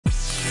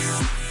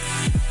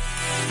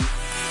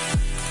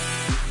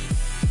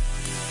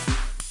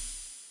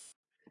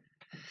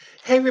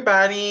Hey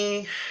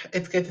everybody,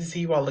 it's good to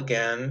see you all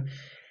again.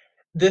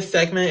 This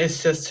segment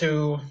is just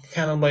to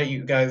kind of let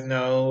you guys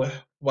know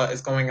what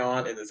is going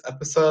on in this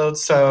episode.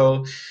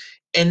 So,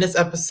 in this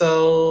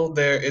episode,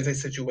 there is a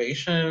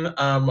situation.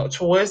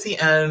 Towards the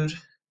end,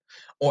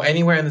 or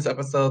anywhere in this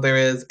episode, there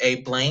is a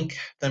blank.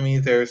 That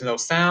means there's no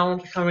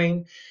sound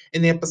coming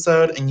in the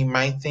episode, and you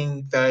might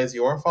think that is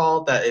your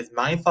fault. That is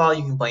my fault.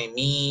 You can blame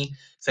me,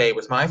 say it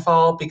was my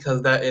fault,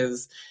 because that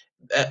is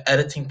an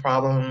editing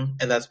problem,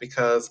 and that's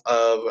because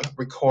of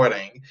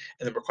recording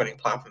and the recording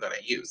platform that I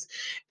use.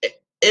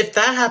 If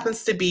that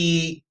happens to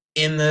be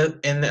in the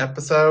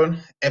episode,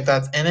 if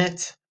that's in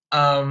it,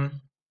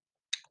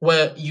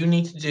 what you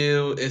need to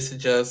do is to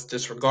just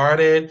disregard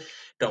it.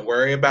 Don't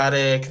worry about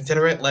it.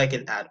 Consider it like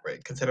an ad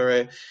break. Consider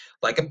it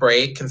like a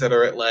break.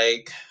 Consider it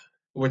like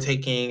we're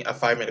taking a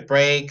 5 minute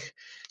break.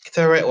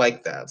 Consider it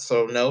like that.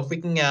 So, no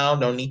freaking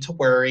out. No need to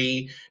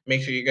worry.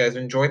 Make sure you guys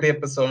enjoy the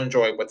episode,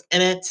 enjoy what's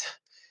in it,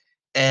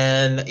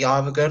 and y'all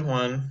have a good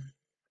one.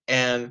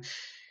 And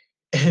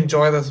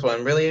enjoy this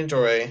one. Really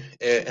enjoy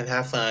it and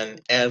have fun.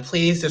 And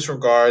please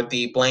disregard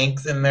the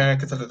blanks in there.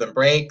 Consider them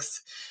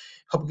breaks.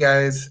 Hope you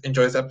guys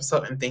enjoy this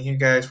episode and thank you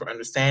guys for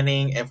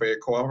understanding and for your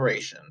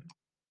cooperation.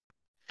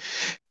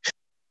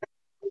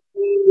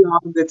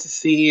 Good to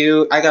see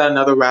you. I got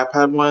another rap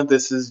head one.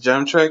 This is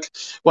Gemtric,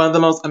 one of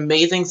the most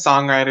amazing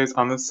songwriters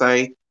on the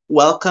site.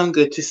 Welcome.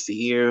 Good to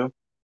see you.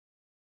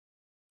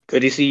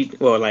 Good to see,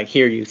 well, like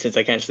hear you since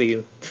I can't see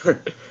you.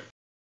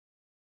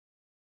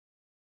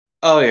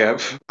 Oh yeah,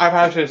 I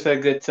probably should have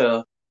said good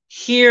to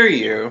hear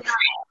you.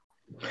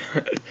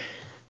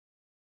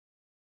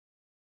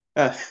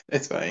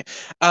 It's funny.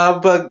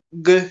 But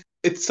good.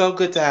 It's so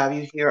good to have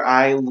you here.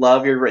 I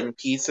love your written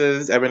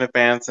pieces. I've been a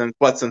fan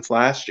since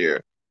last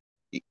year.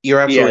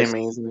 You're absolutely Yes,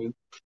 amazing.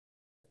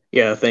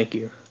 yeah, thank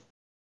you.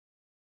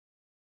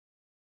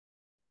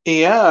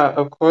 Yeah,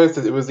 of course.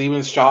 It was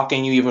even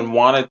shocking you even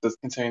wanted this,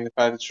 considering the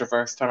fact it's your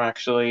first time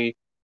actually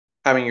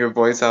having your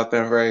voice out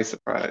there. I'm very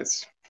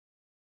surprised.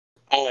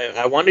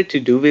 I wanted to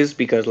do this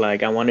because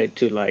like I wanted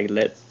to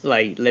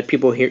let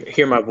people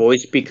hear my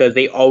voice because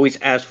they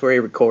always ask for a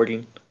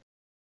recording.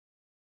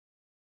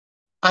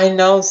 I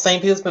know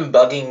same people's been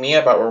bugging me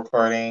about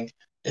recording.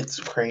 It's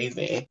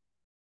crazy.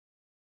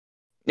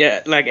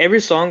 Yeah, like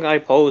every song I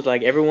post,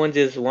 like everyone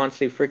just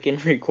wants a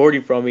freaking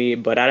recording from me,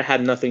 but I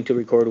have nothing to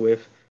record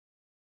with.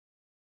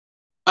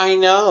 I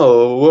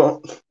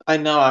know. I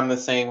know I'm the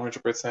same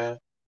 100%.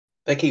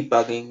 They keep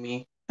bugging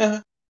me.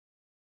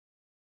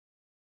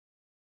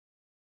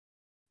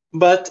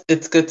 But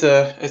it's good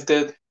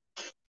that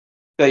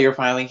you're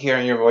finally here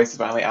and your voice is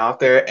finally out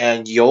there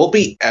and you'll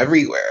be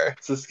everywhere.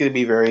 So it's gonna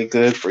be very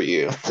good for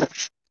you.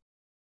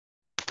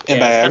 And Yeah,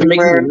 by it's kind of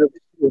making everywhere, me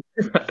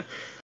nervous.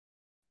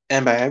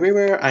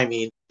 I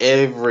mean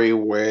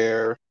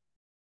everywhere.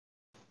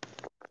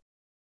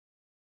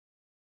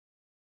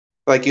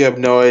 Like you have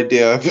no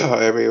idea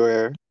about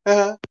everywhere.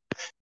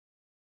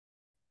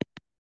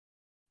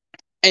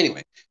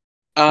 Anyway,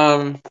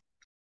 um,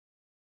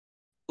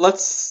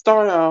 let's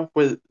start off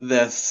with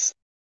this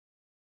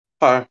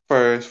part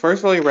first.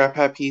 First of all, your rap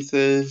hat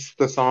pieces,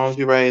 the songs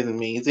you write is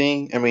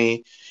amazing. I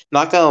mean,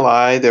 not gonna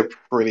lie, they're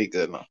pretty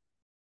good.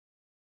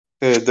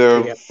 They're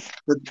they're, Yeah.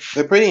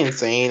 they're pretty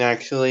insane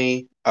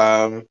actually.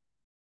 And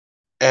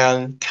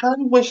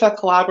kind of wish I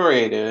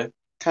collaborated.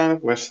 Kind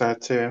of wish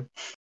that too.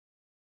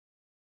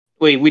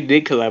 Wait, we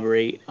did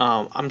collaborate.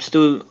 I'm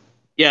still,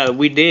 yeah,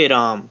 we did.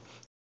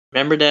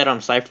 Remember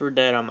that cipher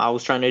that I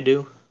was trying to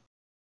do?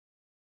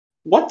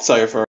 What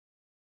cipher?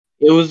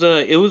 It was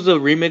a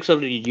remix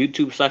of the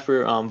YouTube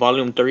Cipher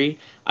Volume 3.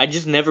 I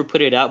just never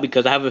put it out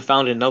because I haven't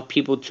found enough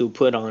people to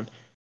put on.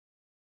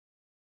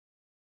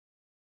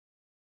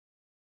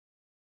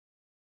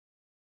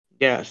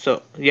 Yeah,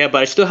 so yeah,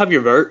 but I still have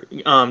your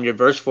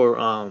verse for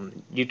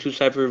YouTube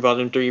Cipher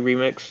Volume 3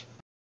 remix.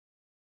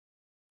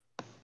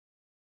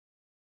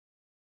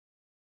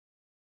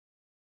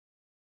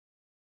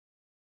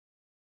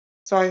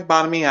 Sorry,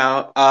 bottoming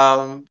out.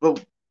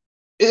 But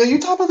are you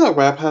talking about the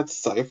rap hat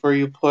cipher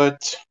you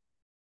put?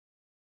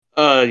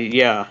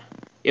 Yeah.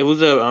 It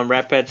was a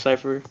Rap Pad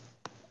Cipher.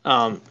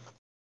 Um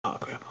oh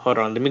crap, hold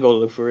on, let me go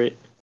look for it.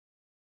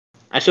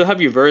 I still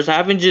have your verse. I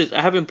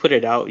haven't put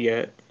it out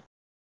yet.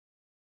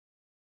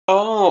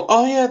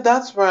 Oh yeah,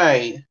 that's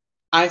right.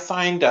 I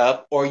signed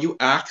up, or you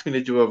asked me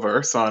to do a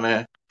verse on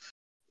it.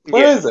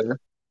 Where Yeah. is it?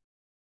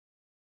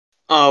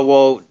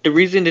 Well, the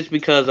reason is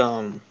because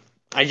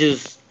I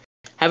just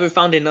haven't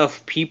found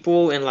enough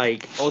people, and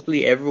like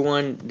mostly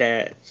everyone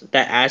that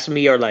asked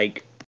me are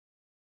like,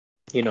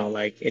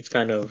 like it's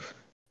kind of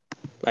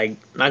like,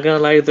 not gonna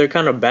lie, they're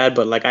kind of bad,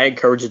 but like I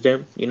encourage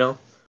them.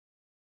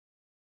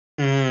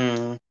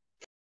 Hmm,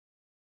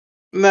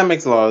 that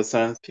makes a lot of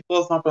sense.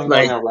 People have not been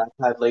going Like, on rap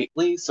pad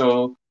lately,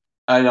 so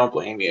I don't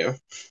blame you.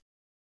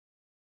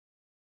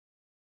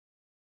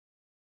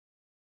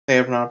 They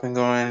have not been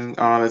going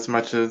on as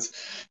much as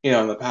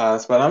in the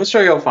past, but I'm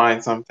sure you'll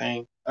find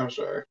something. I'm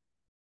sure.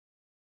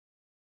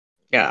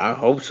 Yeah, I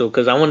hope so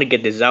because I want to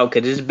get this out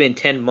because it's been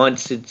 10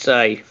 months since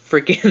I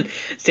freaking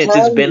since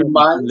it's 10 been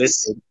months?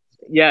 listed.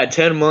 Yeah,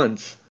 10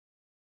 months.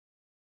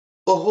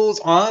 Well, who's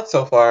on it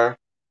so far?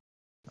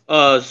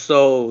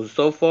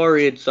 So far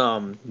it's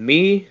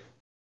me,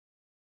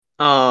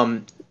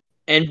 um,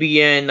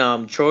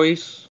 NBN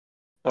Choice,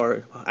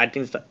 or I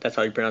think that's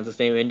how you pronounce his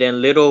name, and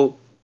then Little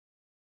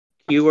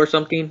Q or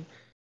something,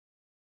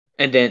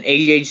 and then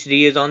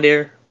ADHD is on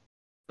there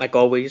like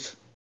always.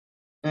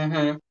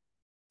 Mm-hmm.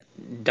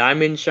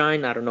 Diamond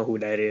Shine, I don't know who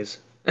that is.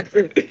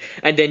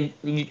 And then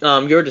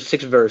you're the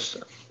sixth verse.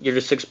 You're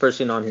the sixth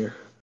person on here.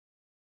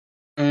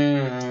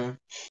 Mm.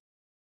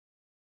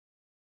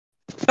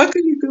 How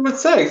could you do with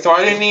sex?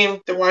 Why didn't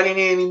need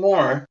any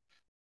more?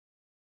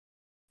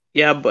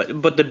 Yeah,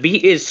 but the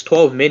beat is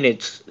 12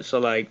 minutes, so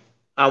like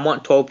I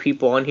want 12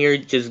 people on here.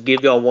 Just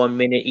give y'all 1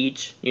 minute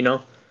each. You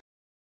know.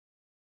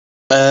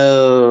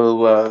 Oh,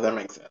 well, that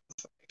makes sense.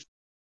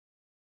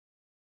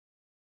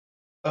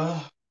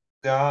 Oh,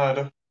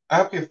 God. I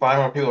hope you find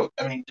more people.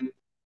 I mean, dude,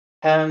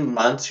 10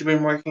 months you've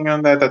been working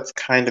on that? That's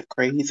kind of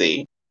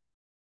crazy.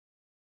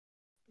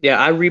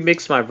 Yeah, I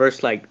remixed my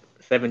verse like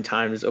 7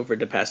 times over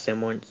the past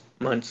 10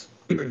 months.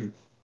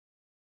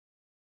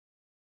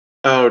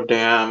 Oh,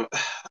 damn.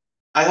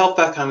 I hope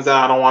that comes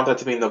out. I don't want that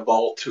to be in the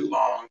vault too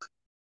long.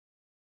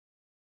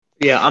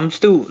 Yeah, I'm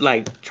still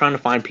like trying to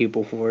find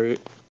people for it.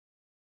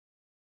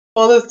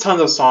 Well, there's tons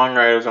of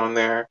songwriters on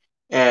there,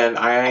 and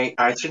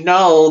I should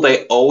know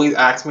they always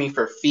ask me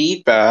for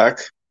feedback.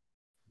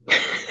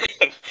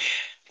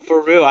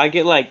 For real, I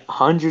get like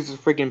hundreds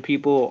of freaking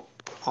people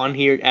on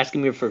here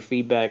asking me for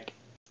feedback.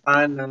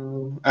 I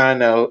know, I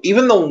know.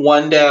 Even the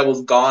one day I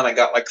was gone, I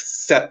got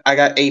I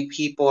got 8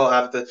 people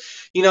out of the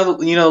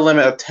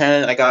limit of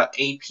 10. I got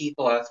 8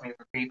 people asking me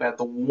for feedback.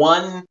 The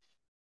one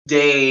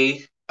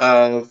day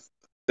of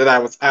that I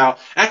was out,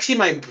 actually,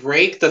 my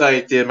break that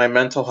I did, my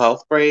mental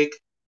health break,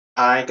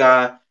 I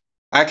got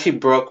I actually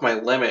broke my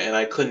limit and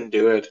I couldn't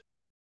do it.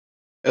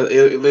 It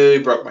literally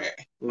broke my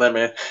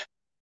limit.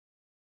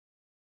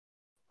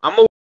 I'm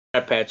a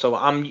iPad, so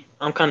I'm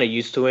kind of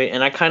used to it,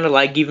 and I kind of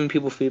like giving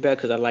people feedback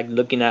because I like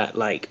looking at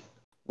like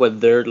what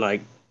their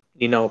like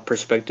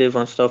perspective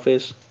on stuff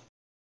is.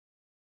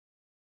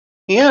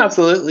 Yeah,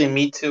 absolutely.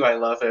 Me too. I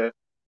love it.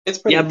 It's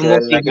Yeah, pretty but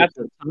good.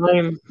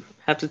 mostly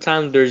half the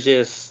time there's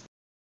just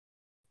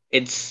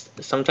it's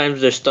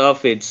sometimes their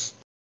stuff it's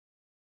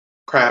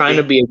trying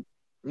to Crappy. be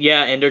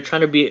yeah, and they're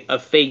trying to be a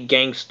fake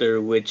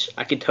gangster, which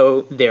I can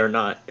tell they're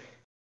not.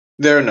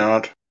 They're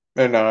not.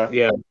 They're not.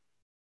 Yeah,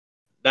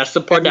 that's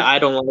the part that And I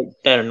don't like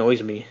that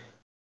annoys me.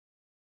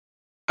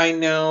 I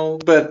know,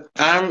 but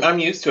I'm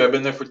used to it. I've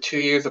been there for 2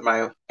 years of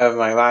my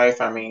life.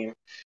 I mean,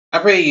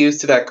 I'm pretty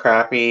used to that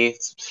crappy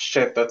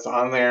shit that's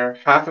on there.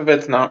 Half of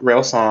it's not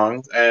real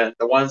songs, and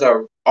the ones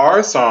that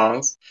are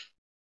songs,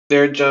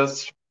 they're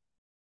just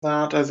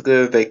not as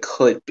good as they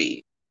could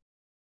be.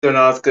 They're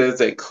not as good as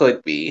they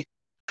could be.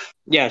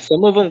 Yeah,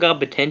 some of them got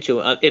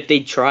potential if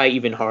they try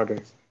even harder.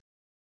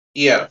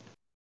 Yeah,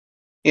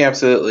 yeah,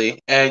 absolutely.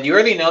 And you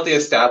already know the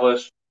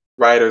established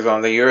writers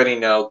on there. You already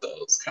know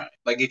those kind.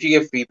 Like if you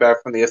get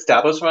feedback from the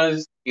established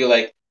ones, you're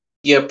like,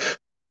 yep,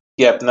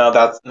 yep. No,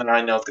 no,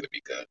 I know it's gonna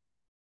be good.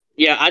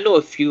 Yeah, I know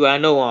a few. I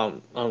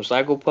know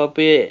Psycho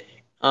Puppet,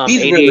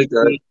 He's really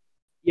good. ADHD.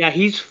 Yeah,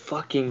 he's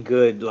fucking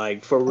good.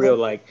 Like for real.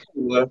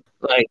 Oh,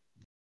 Like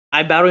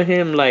I battled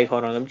him. Like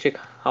hold on, let me check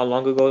how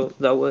long ago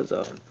that was.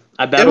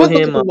 I it battled was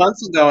a him. couple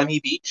months ago and he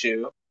beat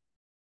you.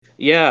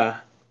 Yeah.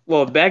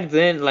 Well, back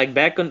then, like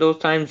back in those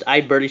times,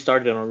 I barely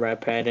started on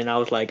Rap Pad, and I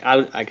was like, I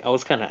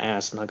was kind of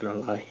ass. Not gonna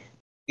lie.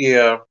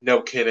 Yeah,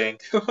 no kidding.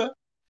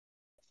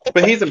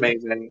 But he's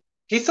amazing.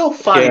 He's so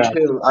fun Yeah.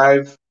 too.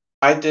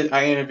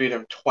 I interviewed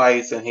him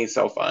twice and he's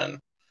so fun.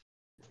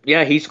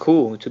 Yeah, he's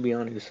cool to be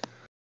honest.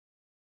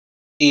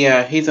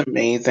 Yeah, he's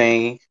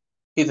amazing.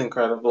 He's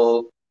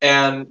incredible.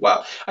 And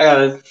wow, I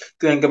gotta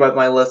think about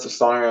my list of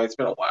songwriters. It's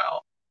been a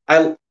while.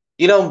 I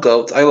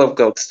Goats. I love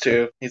Goats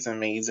too. He's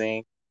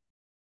amazing.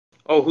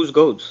 Oh, who's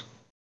Goats?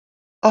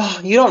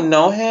 Oh, you don't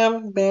know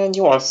him? Man,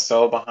 you are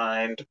so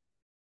behind.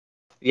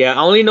 Yeah,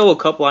 I only know a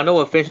couple. I know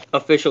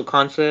official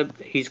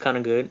concept. He's kind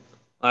of good.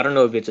 I don't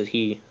know if it's a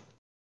he.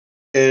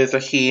 It is a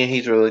he and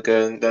he's really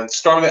good. And then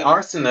Storm the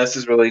Arsonist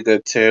is really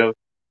good too.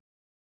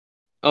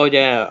 Oh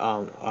yeah,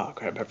 oh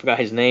crap, I forgot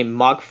his name.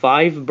 Mach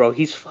 5, bro.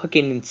 He's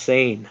fucking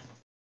insane.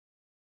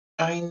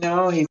 I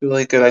know he's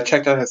really good. I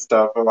checked out his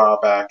stuff a while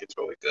back. It's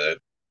really good.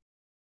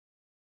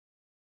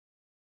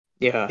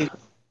 Yeah,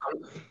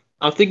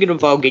 I'm thinking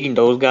about getting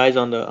those guys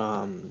on the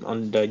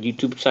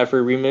YouTube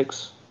Cypher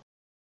remix.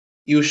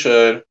 You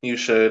should. You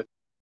should.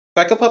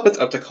 Psycho Puppet's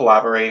up to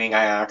collaborating,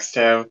 I asked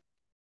him.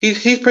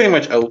 He's pretty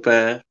much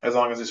open as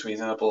long as it's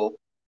reasonable.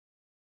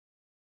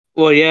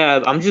 Well,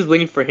 yeah, I'm just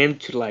waiting for him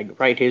to like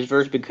write his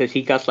verse because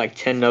he got like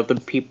 10 other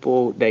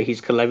people that he's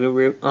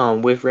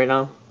collabing with right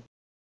now.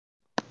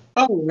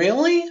 Oh,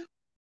 really?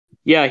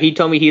 Yeah, he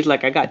told me he's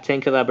like I got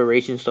 10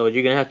 collaborations, so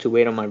you're gonna have to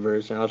wait on my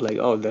verse, and I was like,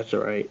 oh, that's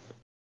alright.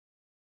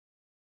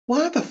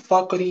 Why the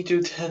fuck would he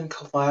do 10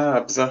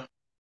 collabs?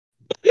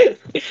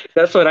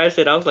 That's what I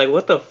said. I was like,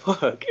 what the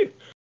fuck?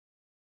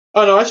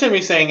 Oh no, I shouldn't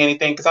be saying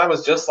anything because I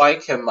was just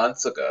like him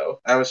months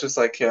ago. I was just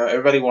like him.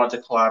 Everybody wanted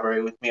to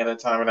collaborate with me at a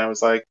time, and I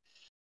was like,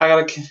 I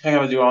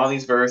gotta do all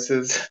these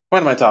verses.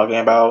 What am I talking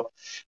about?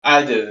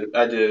 I did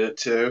it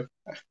too.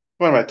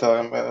 What am I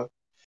talking about?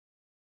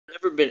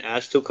 Never been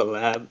asked to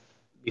collab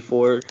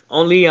before.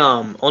 Only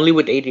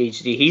with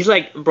ADHD. He's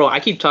like, bro. I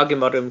keep talking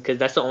about him because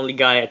that's the only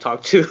guy I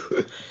talk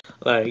to.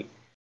 Like,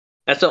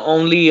 that's the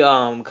only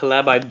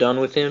collab I've done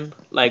with him.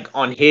 Like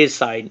on his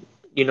side,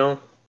 you know,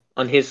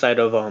 on his side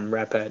of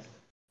Rap Pad.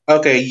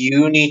 Okay,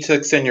 you need to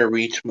extend your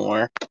reach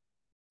more.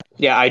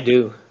 Yeah, I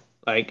do.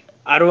 Like,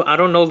 I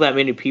don't know that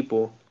many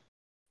people,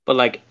 but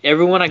like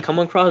everyone I come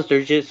across,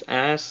 they're just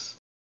ass.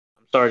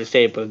 I'm sorry to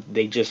say it, but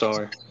they just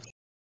are.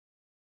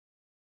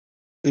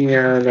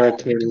 Yeah, no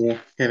kidding,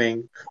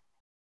 kidding.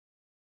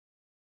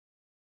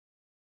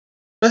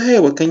 But hey,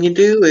 what can you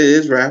do? It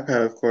is rap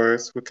out, of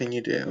course. What can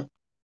you do?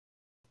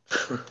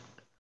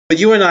 But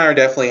you and I are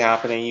definitely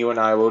happening. You and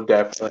I will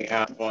definitely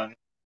have one.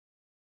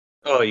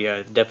 Oh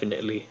yeah,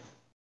 definitely.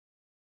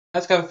 I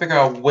just gotta figure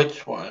out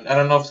which one. I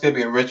don't know if it's gonna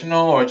be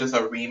original or just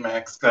a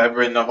remix. Cause I've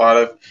written a lot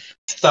of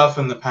stuff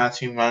in the past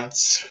few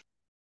months.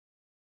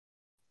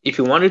 If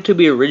you want it to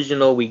be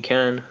original, we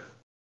can.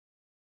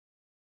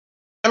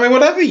 I mean,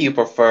 whatever you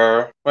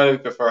prefer. Whatever you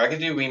prefer. I can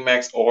do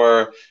remix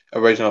or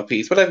original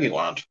piece. Whatever you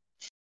want.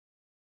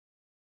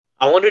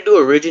 I want to do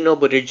original,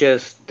 but it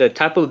just the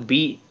type of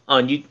beats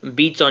on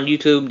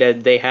YouTube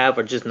that they have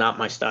are just not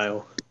my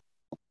style.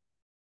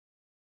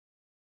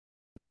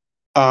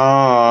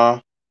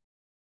 Ah,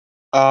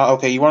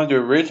 okay. You want to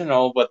do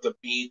original, but the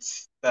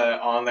beats that are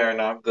on there are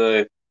not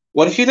good.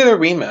 What if you did a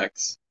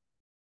remix?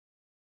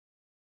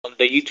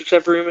 The YouTube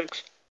type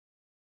remix.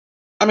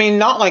 I mean,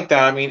 not like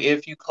that. I mean,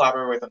 if you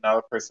collaborate with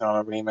another person on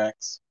a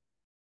remix.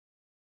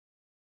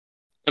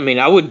 I mean,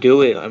 I would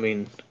do it. I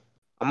mean,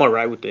 I'm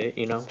alright with it.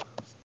 You know.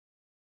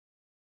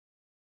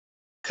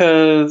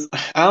 Cause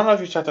I don't know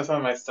if you checked out some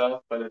of my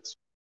stuff, but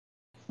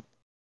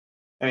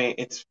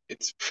it's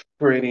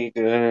pretty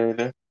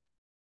good.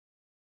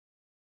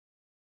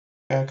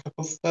 Got a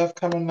couple stuff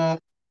coming up.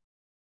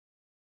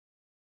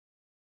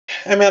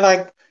 I mean,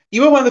 like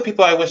you were one of the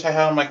people I wish I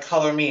had on my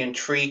Color Me and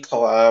Tree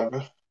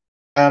collab.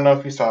 I don't know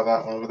if you saw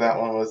that one, but that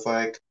one was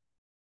like,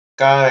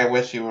 God, I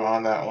wish you were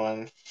on that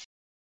one.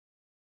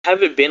 I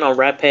haven't been on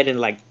Raphead in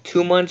like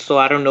 2 months, so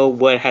I don't know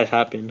what has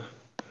happened.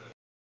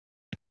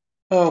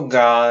 Oh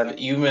God,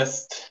 you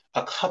missed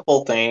a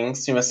couple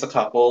things. You missed a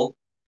couple,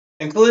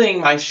 including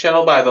my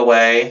show, by the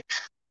way.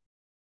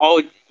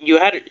 Oh,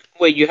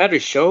 wait, you had a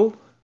show?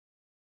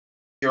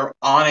 You're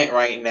on it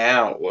right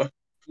now.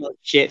 Oh,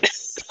 shit.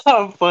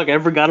 Oh fuck, I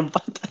forgot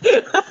about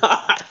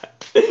that.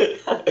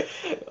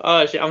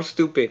 Oh shit, I'm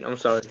stupid. I'm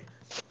sorry.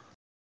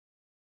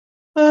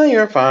 Oh,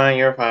 you're fine.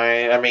 You're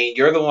fine. I mean,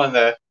 you're the one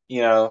that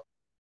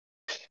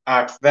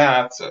asked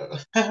that. So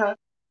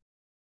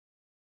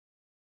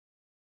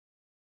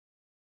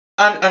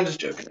I'm just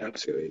joking. I'm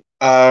silly.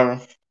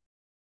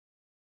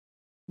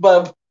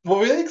 But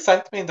what really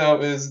excites me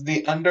though is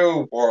the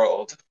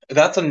Underworld.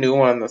 That's a new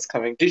one that's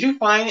coming. Did you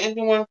find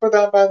anyone for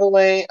that, by the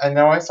way? I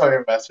know I saw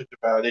your message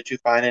about it. Did you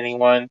find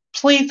anyone?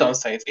 Please don't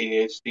say it's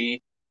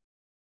ADHD.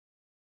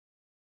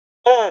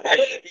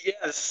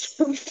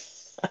 Yes.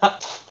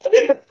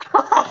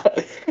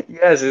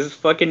 Yes, it's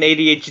fucking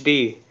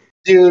ADHD.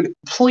 Dude,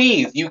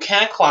 please, you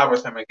can't collab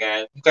with him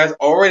again. You guys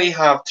already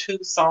have two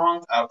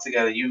songs out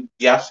together. You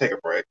have to take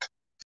a break.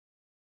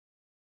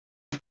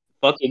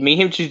 Fuck it, me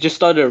and him should just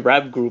start a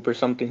rap group or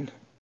something.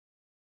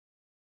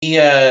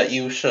 Yeah,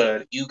 you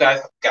should. You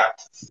guys have got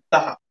to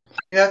stop.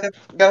 You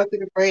gotta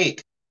take a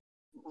break.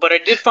 But I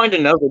did find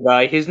another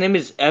guy. His name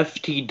is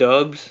FT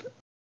Dubs.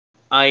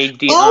 I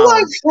did Oh,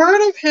 I've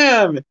heard of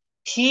him.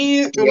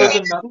 He yeah. was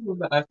another one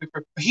that I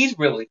prefer. He's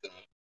really good.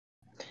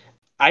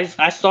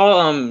 I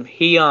saw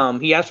he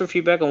asked for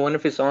feedback on one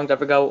of his songs. I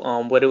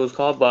forgot what it was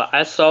called, but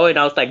I saw it and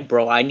I was like,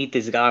 bro, I need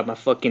this guy on my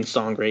fucking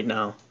song right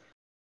now.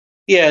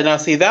 Yeah, now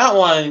see that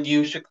one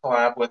you should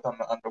collab with on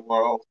the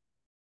Underworld.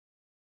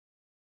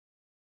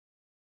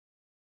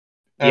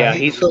 Yeah,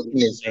 He's he's really fucking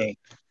good. insane.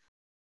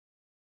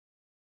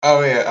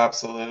 Oh yeah,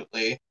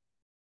 absolutely.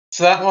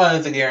 So that one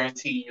is a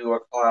guarantee you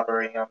are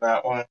collaborating on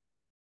that one.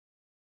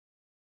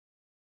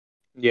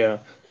 Yeah.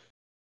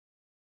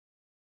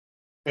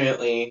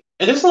 Really.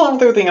 And just along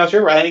with everything else,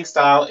 your writing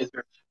style is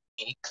very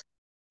unique.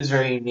 It's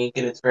very unique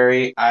and it's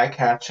very eye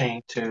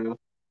catching too.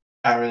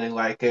 I really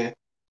like it.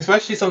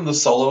 Especially some of the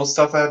solo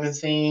stuff I've been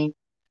seeing.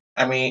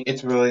 I mean,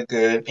 it's really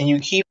good. And you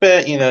keep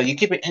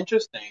it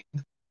interesting.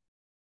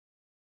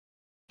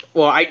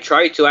 Well, I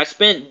tried to. I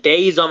spent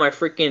days on my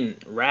freaking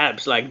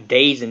raps, like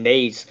days and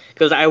days,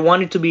 because I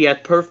wanted to be as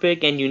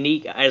perfect and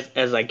unique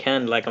as I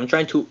can. Like I'm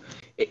trying to.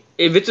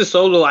 If it's a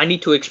solo, I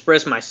need to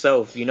express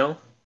myself. You know.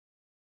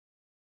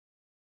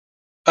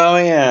 Oh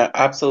yeah,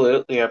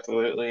 absolutely,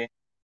 absolutely.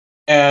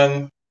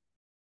 And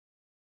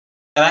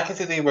and I can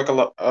see that you work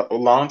a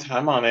long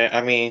time on it.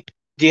 I mean,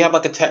 do you have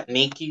like a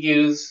technique you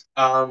use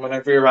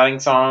whenever you're writing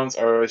songs,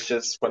 or it's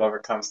just whatever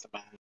comes to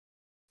mind?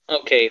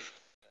 Okay.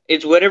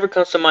 it's whatever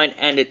comes to mind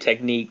and the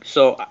technique.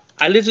 So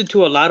I listen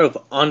to a lot of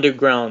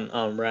underground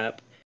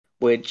rap,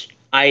 which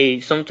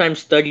I sometimes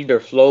study their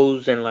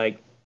flows and like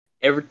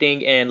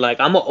everything. And like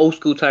I'm an old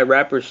school type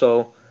rapper,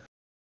 so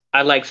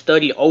I like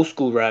study old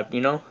school rap.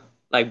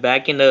 Like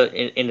back in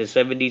the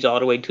 70s all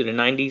the way to the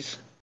 90s.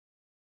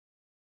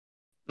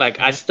 Like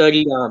I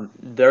studied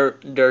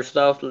their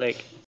stuff,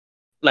 like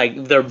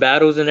their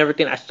battles and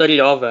everything. I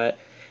studied all that.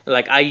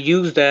 Like I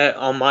use that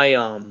on my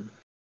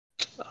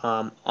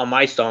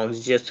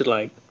songs just to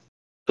like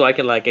so I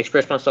can like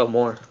express myself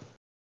more.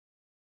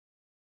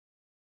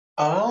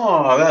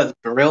 Oh, that's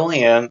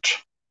brilliant.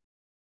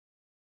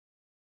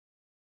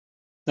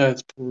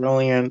 That's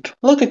brilliant.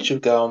 Look at you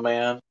go,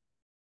 man.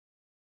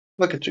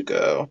 Look at you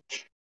go.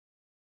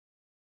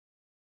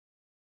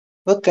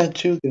 Look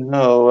at you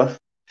go.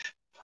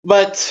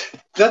 But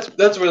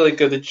that's really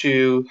good that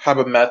you have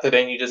a method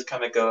and you just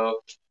kind of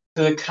go.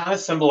 'Cause it kind of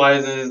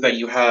symbolizes that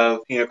you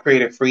have,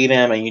 creative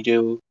freedom and you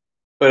do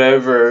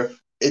whatever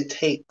it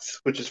takes,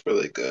 which is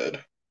really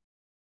good.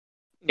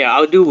 Yeah,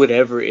 I'll do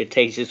whatever it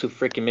takes just to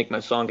freaking make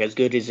my song as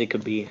good as it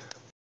could be.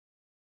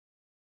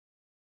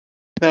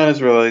 That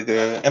is really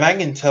good, and I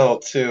can tell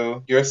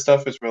too. Your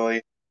stuff is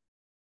really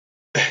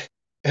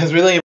has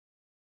really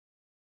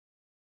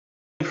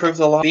improved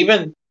a lot.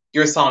 Even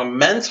your song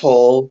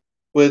 "Mental"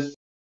 with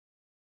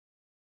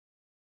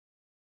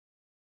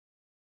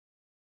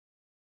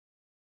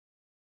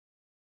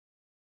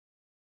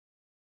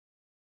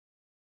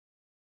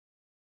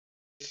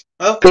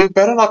oh, you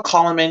better not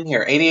call him in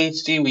here.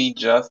 ADHD, we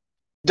just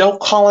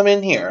don't call him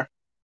in here.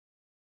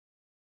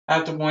 I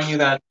have to warn you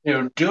that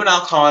too. Do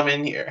not call him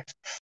in here.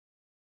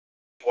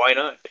 Why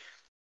not?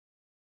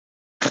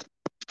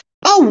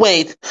 Oh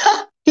wait,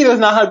 he does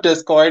not have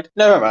Discord.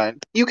 Never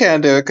mind. You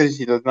can't do it because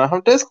he does not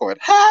have Discord.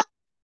 Ha!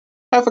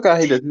 I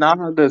forgot he does not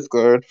have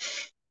Discord.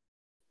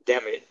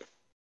 Damn it.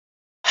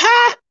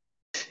 Ha!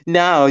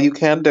 No, you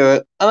can't do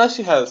it unless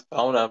you have his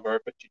phone number,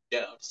 but you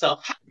don't. So,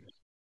 ha!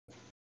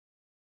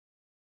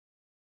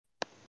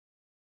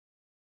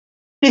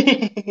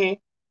 Well,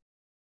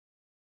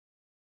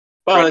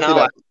 Right unless you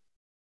now,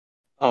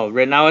 don't.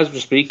 right now as we're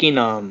speaking,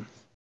 I'm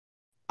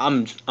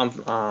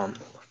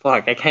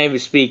fuck, I can't even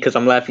speak because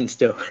I'm laughing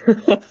still.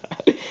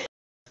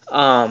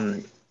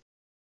 um,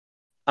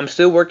 I'm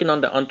still working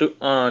on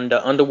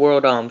the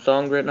underworld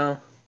song right now.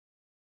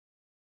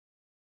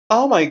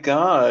 Oh my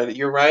God,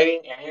 you're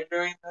writing and you're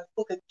doing that.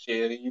 Look at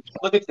you.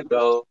 Look at you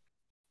go.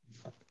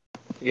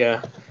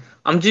 Yeah,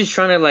 I'm just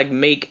trying to like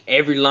make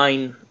every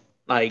line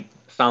like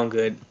sound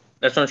good.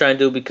 That's what I'm trying to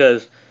do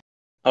because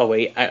oh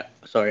wait, I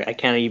sorry, I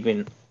can't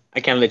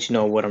let you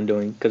know what I'm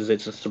doing because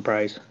it's a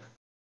surprise.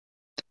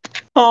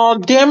 Oh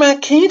damn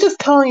it! Can you just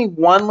tell me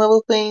one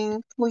little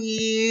thing,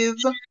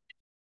 please?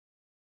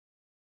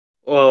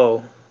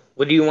 Whoa,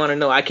 what do you want to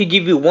know? I could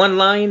give you one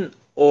line,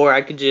 or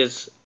I could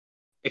just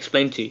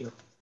explain to you.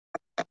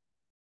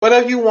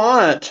 Whatever you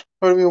want.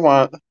 Whatever you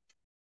want.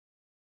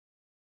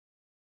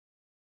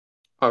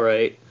 All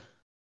right,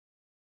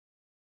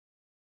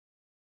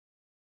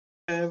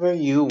 Whatever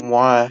you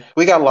want.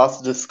 We got lots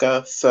to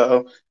discuss,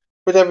 so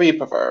whatever you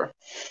prefer.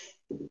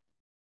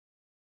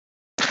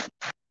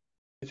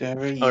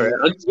 Whatever all right. you.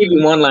 I'll just give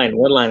you one line.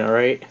 One line. All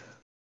right.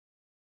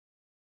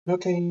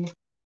 Okay.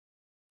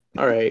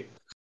 All right.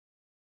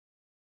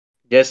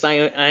 Yes, I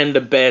am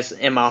the best,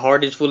 and my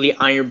heart is fully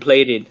iron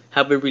plated.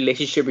 Have a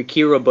relationship with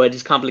Kira, but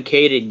it's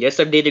complicated.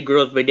 Yes, I've dated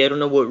girls, but they don't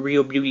know what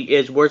real beauty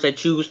is. Words I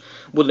choose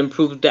will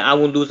improve that I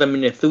won't lose. I'm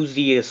an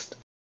enthusiast.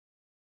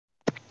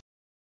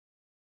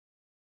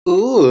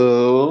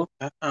 Ooh,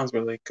 that sounds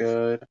really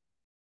good.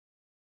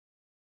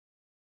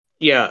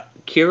 Yeah,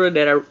 Kira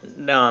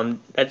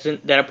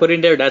that I put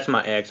in there. That's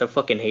my ex. I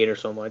fucking hate her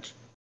so much.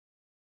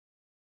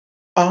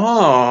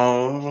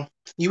 Oh,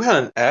 you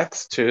had an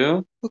ex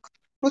too?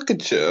 Look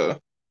at you.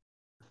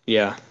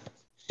 Yeah,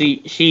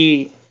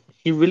 she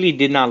really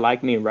did not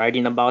like me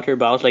writing about her,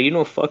 but I was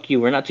like, fuck you.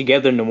 We're not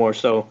together no more,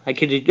 so I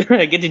get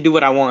I get to do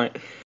what I want.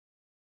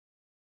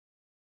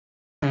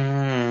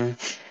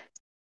 Mm.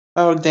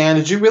 Oh, Dan,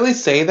 did you really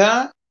say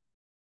that?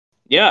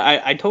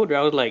 Yeah, I told her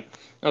I was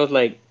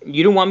like,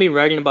 you don't want me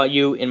writing about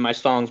you in my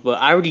songs,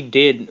 but I already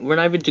did. We're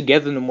not even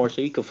together no more,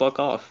 so you can fuck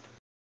off.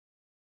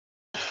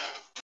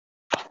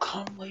 I'll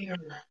come later.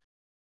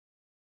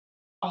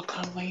 I'll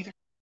come later.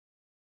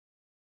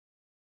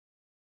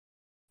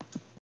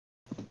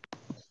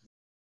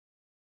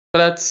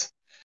 But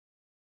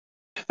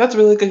that's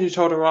really good you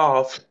told her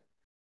off.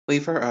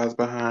 Leave her ass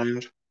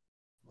behind.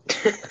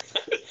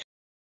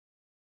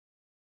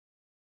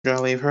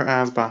 Gotta leave her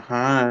ass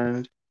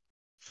behind.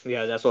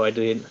 Yeah, that's what I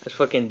did. I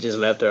fucking just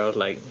left her. I was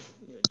like,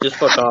 just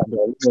fuck off,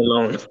 bro. Leave me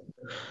alone.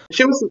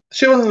 She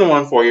wasn't the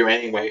one for you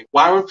anyway.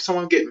 Why would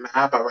someone get mad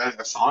about writing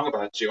a song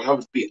about you? I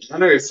would be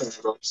honored if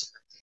someone wrote.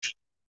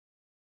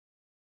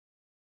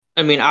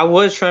 I mean, I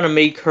was trying to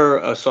make her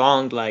a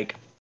song like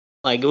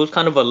it was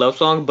kind of a love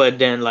song, but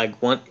then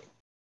like one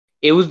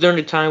it was during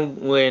the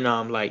time when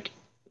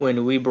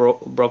when we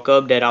broke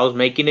up that I was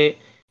making it,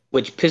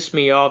 which pissed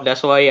me off.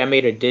 That's why I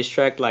made a diss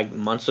track like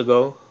months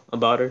ago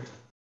about her.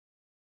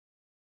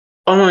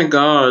 Oh my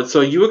god! So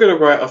you were gonna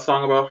write a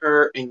song about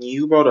her, and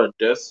you wrote a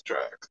diss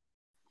track.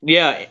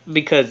 Yeah,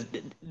 because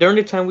during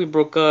the time we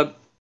broke up,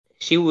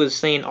 she was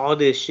saying all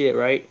this shit,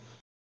 right?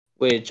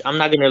 Which I'm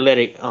not gonna let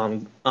it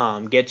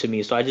get to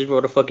me. So I just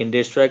wrote a fucking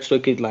diss track so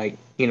it could like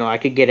I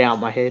could get it out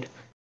my head.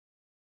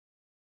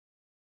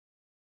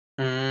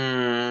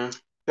 Mm,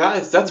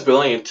 that's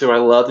brilliant too. I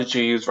love that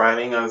you use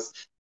writing as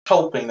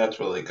helping.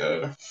 That's really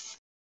good.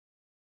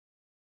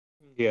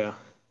 Yeah.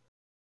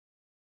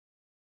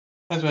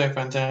 That's really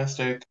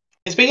fantastic.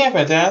 And speaking of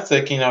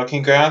fantastic,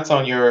 congrats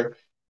on your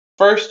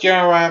first year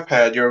on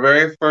Raphead, your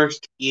very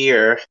first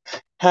year.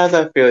 How does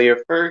that feel?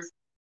 Your first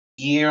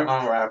year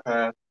on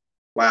Raphead.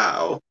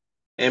 Wow.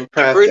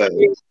 My first Impressive.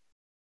 year,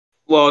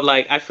 well,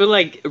 like I feel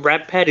like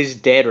Rap Pad is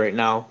dead right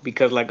now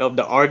because like of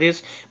the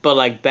artists. But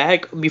like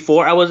back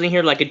before I wasn't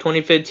here, like in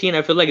 2015,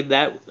 I feel like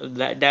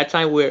that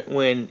time where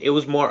when it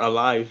was more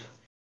alive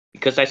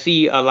because I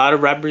see a lot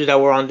of rappers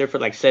that were on there for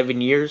like 7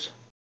 years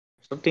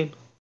or something.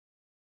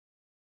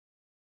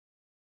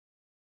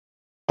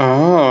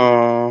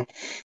 Oh.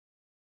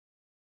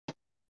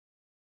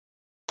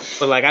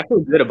 But like I feel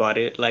good about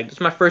it. Like it's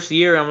my first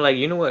year. I'm like,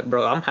 you know what,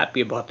 bro? I'm happy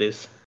about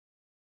this.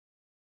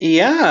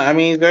 Yeah, I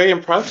mean, very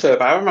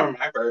impressive. I remember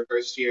my very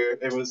first year.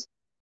 It was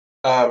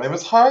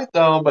hard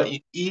though, but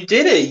you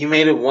did it. You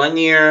made it 1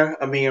 year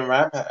of being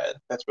Raphead.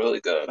 That's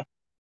really good.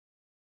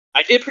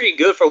 I did pretty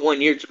good for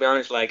 1 year, to be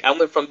honest. Like I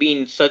went from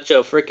being such a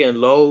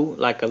freaking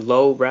like a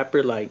low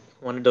rapper, like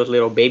one of those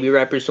little baby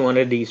rappers, to one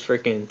of these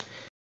freaking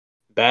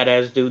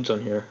badass dudes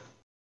on here.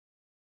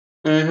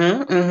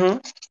 Mm-hmm. Mm-hmm.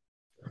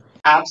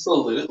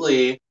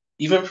 Absolutely.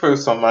 You've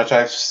improved so much.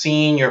 I've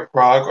seen your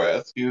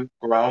progress. You've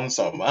grown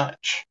so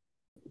much.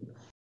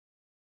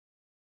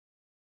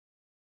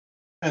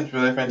 That's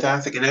really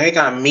fantastic. And they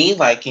got me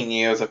liking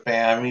you as a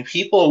fan. I mean,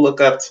 people look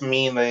up to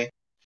me and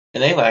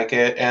they like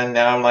it, and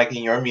now I'm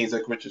liking your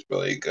music, which is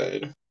really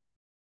good.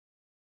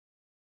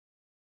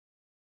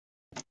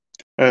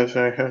 That's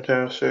very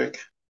fantastic.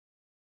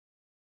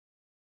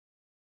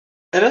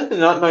 And I did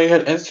not know you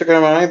had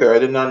Instagram either. I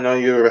did not know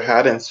you ever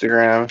had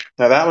Instagram.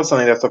 Now that was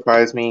something that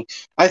surprised me.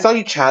 I saw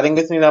you chatting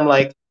with me, and I'm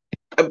like,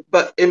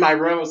 but in my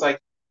room, I was like,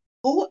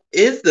 who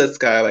is this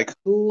guy? Like,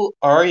 who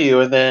are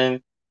you? And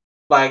then,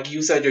 like,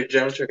 you said you're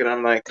Gemtric, and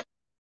I'm like,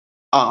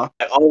 ah,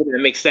 Like, oh, that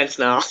makes sense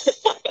now.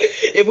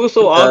 It was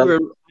so yeah.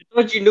 awkward. I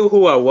thought you knew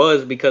who I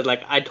was because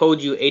like I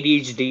told you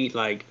ADHD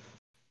like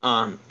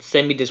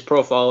send me this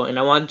profile and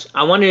I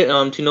wanted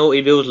to know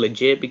if it was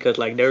legit because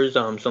like there's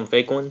some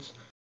fake ones.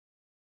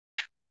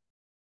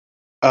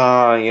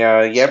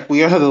 Yeah, yep,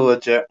 we are the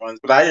legit ones,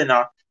 but I did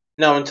not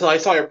know until I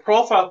saw your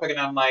profile pic, and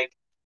I'm like,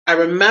 I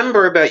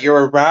remember that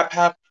your Rap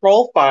Hat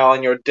profile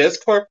and your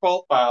Discord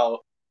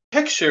profile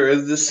picture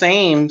is the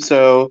same,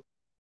 so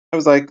I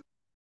was like,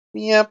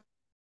 yep,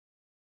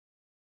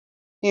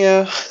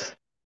 yeah,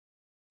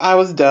 I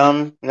was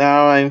dumb.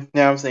 Now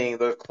I'm seeing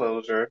the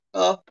closure.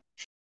 Oh,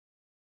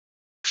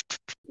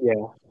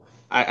 Yeah.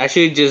 I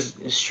should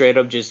just straight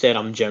up just said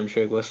I'm Gem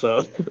Trick, what's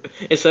up?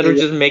 Instead of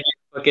yeah, just making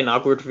it fucking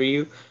awkward for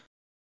you.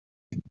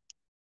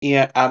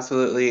 yeah,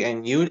 absolutely.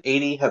 And you and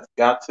 80 have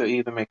got to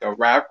either make a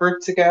rapper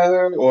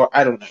together, or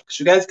I don't know, 'cause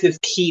you guys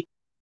could keep,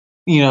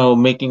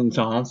 making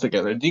songs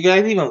together. Do you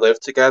guys even live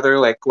together?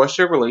 Like, what's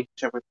your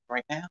relationship with him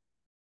right now?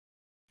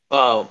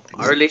 Our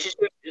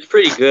relationship is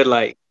pretty good.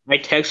 Like I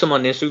text him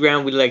on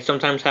Instagram. We like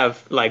sometimes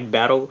have like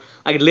little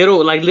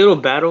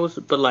battles,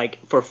 but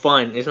like for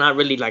fun. It's not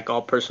really like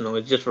all personal.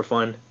 It's just for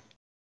fun.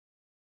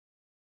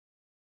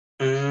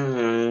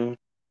 Mm,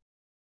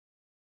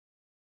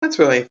 that's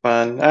really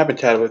fun. I haven't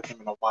chatted with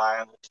him in a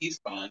while. He's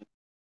fun.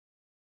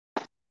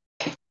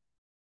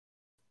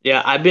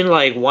 Yeah, I've been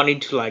like wanting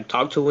to like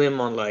talk to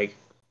him on like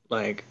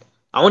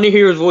I want to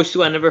hear his voice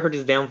too. I never heard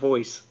his damn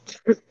voice.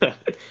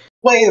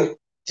 Wait,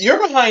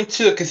 you're behind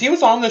too, because he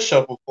was on the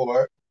show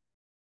before.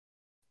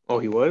 Oh,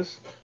 he was?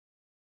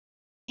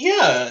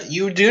 Yeah,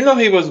 you do know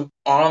he was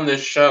on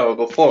this show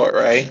before,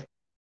 right?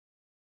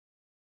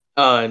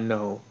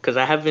 No, because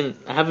I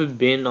haven't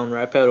been on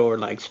Rapid or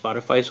like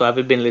Spotify, so I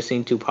haven't been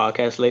listening to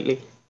podcasts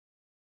lately.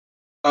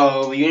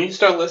 Oh, you need to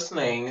start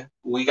listening.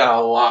 We got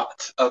a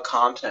lot of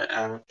content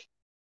out.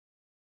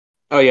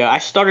 Oh yeah, I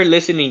started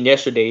listening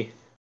yesterday.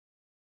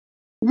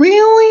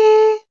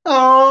 Really?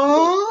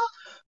 Aww.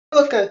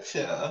 Look at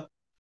you.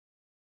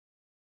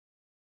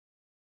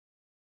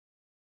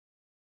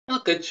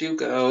 Look at you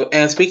go.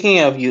 And speaking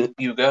of you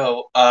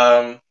go,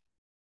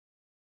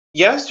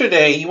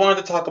 yesterday you wanted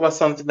to talk about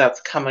something that's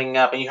coming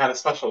up and you had a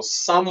special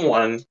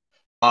someone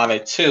on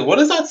it too. What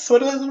is that?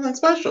 What is something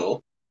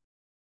special?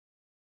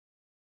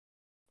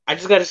 I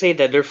just gotta say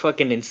that they're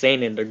fucking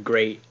insane and they're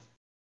great.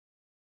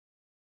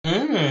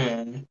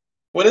 Hmm.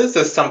 What is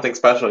this something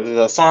special? Is it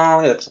a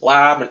song, a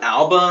collab, an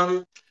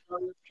album?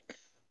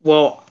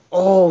 Well,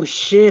 oh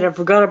shit, I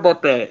forgot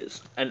about that.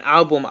 An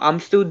album. I'm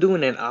still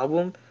doing an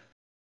album.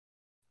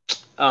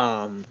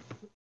 Um,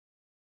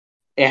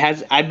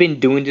 I've been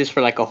doing this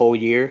for like a whole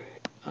year.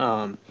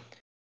 Um,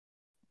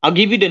 I'll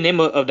give you the name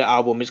of the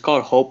album. It's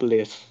called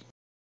Hopeless.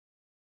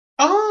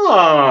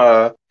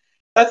 Ah,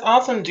 That's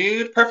awesome,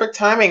 dude. Perfect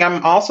timing.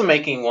 I'm also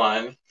making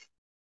one.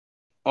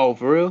 Oh,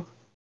 for real?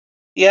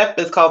 Yep,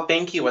 it's called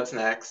Thank You. What's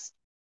next?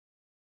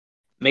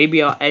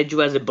 Maybe I'll add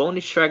you as a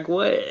bonus track.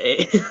 What?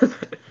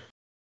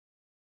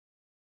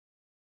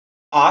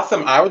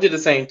 Awesome. I would do the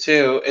same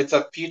too. It's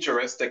a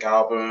futuristic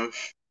album.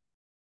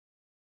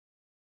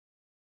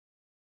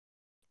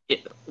 Yeah,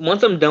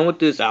 once I'm done with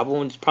this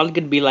album, it's probably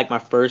gonna be like my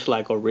first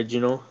like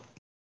original,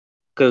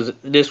 because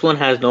this one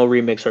has no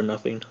remix or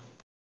nothing.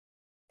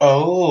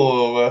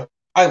 Oh,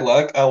 I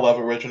love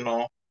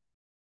original.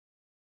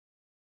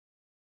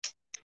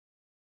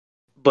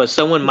 But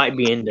someone might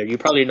be in there. You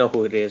probably know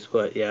who it is,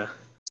 but yeah.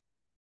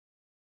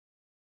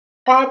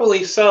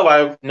 Probably so.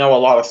 I know a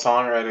lot of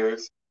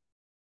songwriters.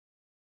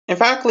 In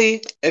fact,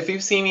 Lee, if you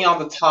see me on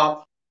the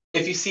top,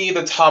 if you see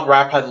the top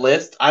rap head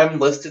list, I'm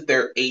listed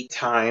there 8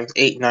 times,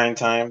 8, 9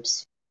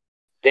 times.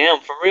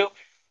 Damn, for real?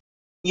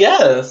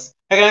 Yes,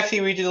 I can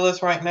actually read you the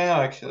list right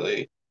now.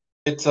 Actually,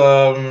 it's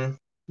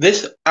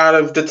this out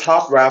of the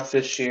top raps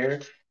this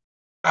year.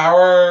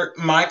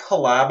 My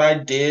collab I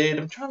did.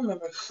 I'm trying to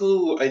remember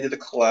who I did a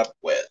collab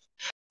with.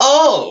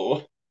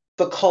 Oh,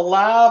 the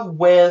collab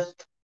with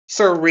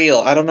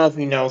Surreal. I don't know if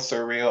you know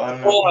Surreal. I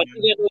don't know if Oh, you I know.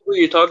 think I know who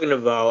you're talking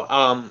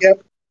about.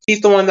 Yep,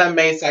 he's the one that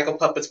made Psycho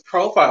Puppet's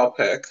profile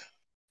pic.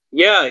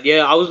 Yeah,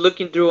 yeah. I was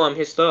looking through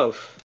his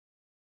stuff.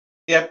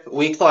 Yep,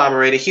 we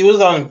collaborated. He was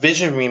on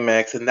Vision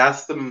Remix, and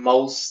that's the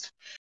most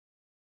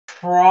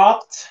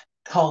propped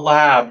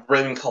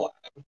written collab.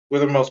 We're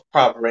the most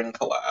propped written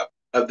collab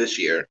of this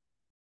year.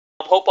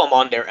 I hope I'm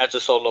on there as a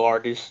solo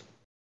artist.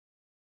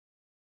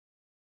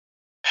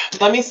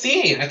 Let me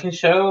see. I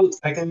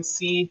can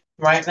see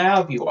right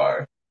now if you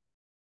are.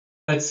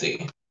 Let's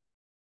see.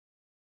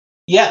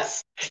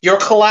 Yes, your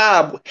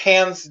collab,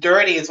 Hands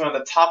Dirty, is one of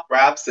the top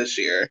raps this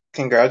year.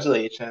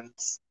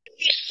 Congratulations.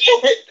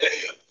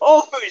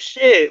 Oh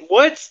shit!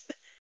 What?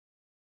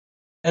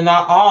 And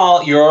not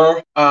all,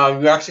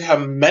 you actually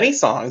have many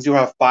songs. You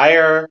have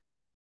Fire,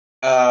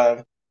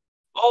 uh,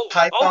 Oh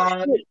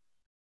Python, shit!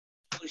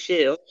 Oh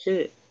shit! Oh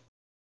shit!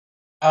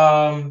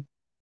 um,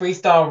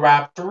 Freestyle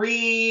Rap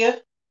 3,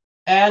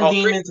 and Oh,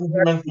 free. Demons in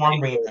Human Form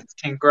Remix.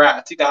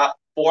 Congrats. You got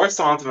 4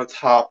 songs in the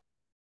top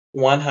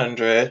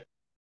 100.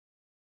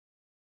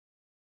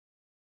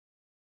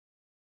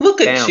 Look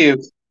at Damn.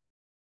 you.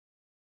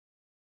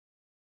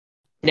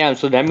 Damn.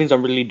 So that means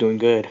I'm really doing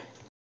good.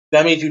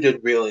 That means you did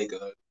really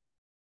good.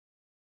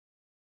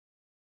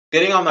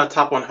 Getting on that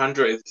top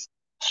 100 is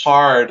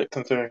hard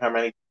considering how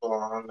many people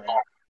are on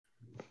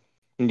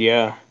there.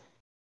 Yeah.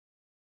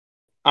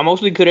 I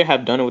mostly couldn't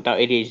have done it without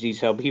ADHD's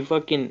help.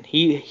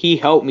 He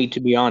helped me, to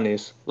be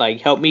honest.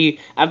 Like helped me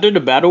after the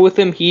battle with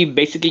him. He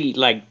basically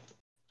like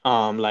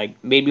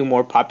made me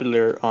more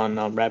popular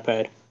on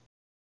Rapid.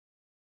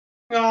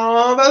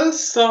 Oh, that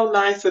is so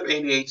nice of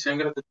ADHD. I'm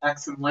gonna have to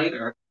text him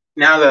later.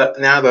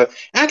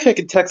 Actually, I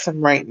can text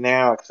him right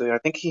now. Actually, I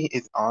think he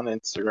is on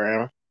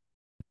Instagram.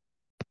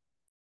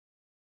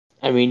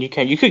 I mean, you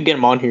could get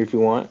him on here if you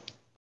want.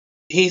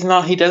 He's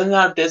not. He doesn't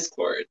have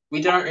Discord.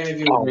 We do our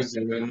interview over Oh.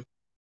 Zoom.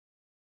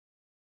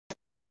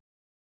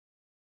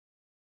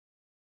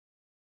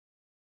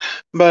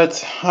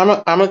 But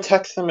I'm gonna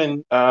text him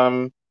and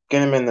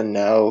get him in the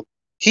know.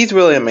 He's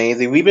really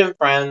amazing. We've been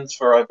friends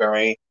for a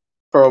very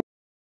for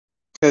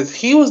because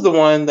he was the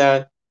one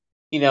that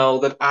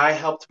that I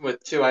helped him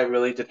with too. I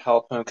really did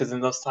help him because in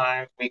those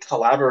times we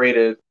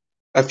collaborated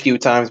a few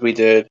times. We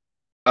did.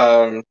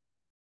 Um,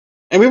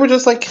 And we were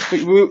just like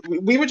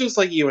we were just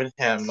like you and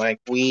him. Like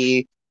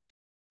we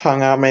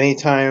hung out many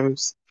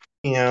times.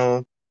 You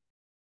know,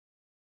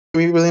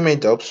 we really made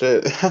dope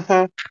shit.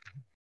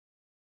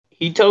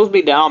 He tells me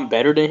that I'm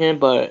better than him,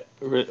 but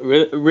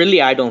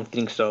really, I don't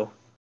think so.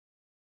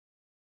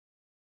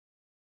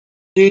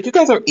 Dude, you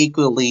guys are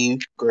equally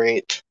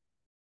great.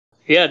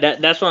 Yeah,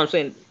 that's what I'm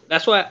saying.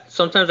 That's why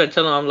sometimes I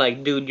tell him, I'm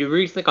like, dude, you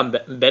really think I'm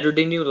better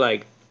than you?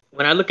 Like,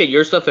 when I look at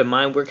your stuff and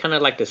mine, we're kind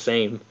of like the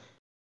same.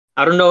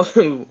 I don't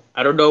know.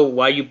 I don't know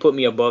why you put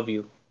me above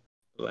you.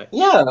 Like,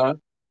 Yeah,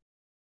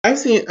 I've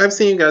seen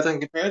you guys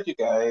and compared you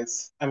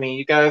guys. I mean,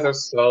 you guys are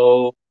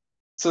so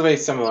very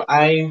similar.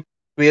 I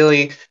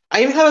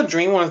even had a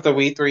dream once that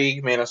we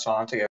three made a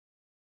song together.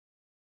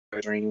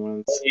 Dream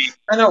once.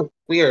 I know,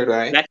 weird,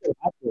 right? that could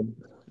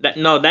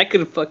happen. That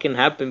could fucking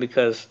happen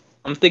because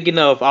I was thinking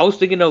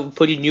of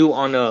putting you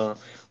on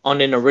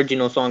an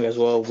original song as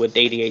well with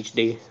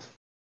ADHD.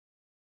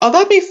 Oh,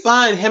 that'd be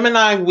fun. Him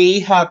and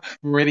we have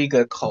pretty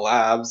good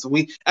collabs.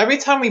 We every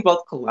time we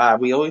both collab,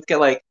 we always get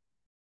like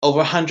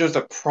over hundreds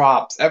of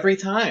props every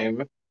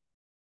time.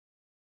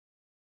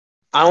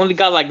 I only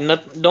got like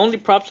the only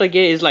props I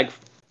get is like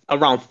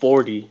around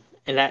 40,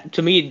 and that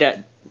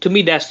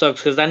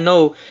sucks because I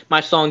know my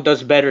song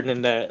does better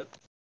than that.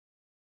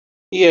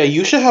 Yeah,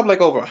 you should have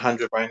like over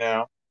 100 by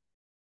now.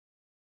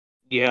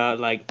 Yeah,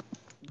 like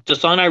the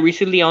song I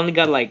recently only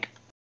got like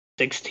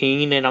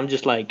 16, and I'm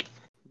just like,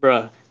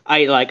 bruh,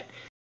 I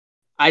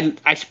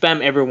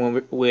spam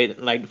everyone with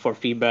like for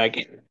feedback.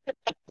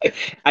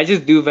 I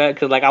just do that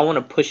because like I want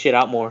to push it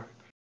out more.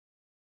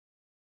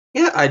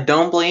 Yeah, I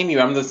don't blame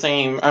you. I'm the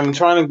same. I'm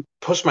trying to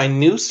push my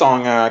new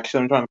song out.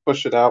 Actually, I'm trying to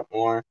push it out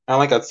more. I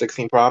only got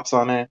 16 props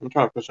on it. I'm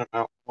trying to push it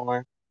out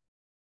more.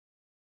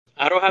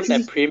 I don't have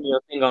that premium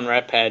thing on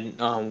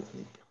Ratpad.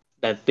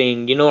 That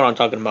thing, you know what I'm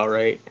talking about,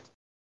 right?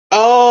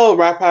 Oh,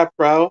 Rap Hat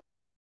Pro.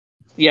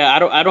 Yeah,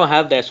 I don't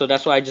have that, so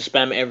that's why I just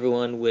spam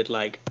everyone with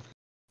like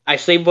I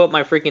save up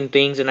my freaking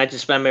things and I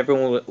just spam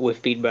everyone with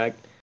feedback.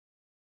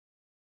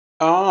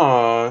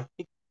 Oh,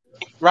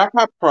 Rap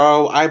Hat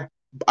Pro. I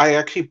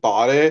actually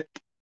bought it,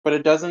 but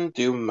it doesn't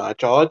do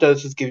much. All it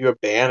does is give you a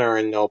banner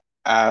and no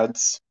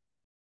ads.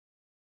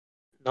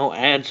 No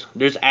ads.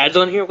 There's ads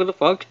on here. What the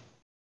fuck?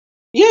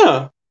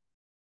 Yeah,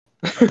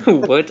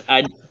 What?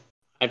 I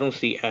don't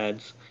see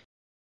ads.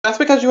 that's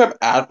because you have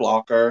ad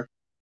blocker.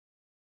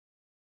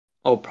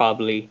 Oh,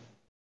 probably.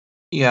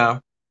 Yeah.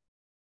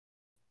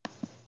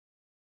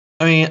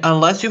 I mean,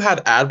 unless you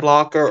had ad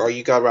blocker or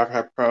you got Rap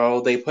Hat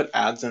Pro, they put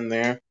ads in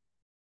there.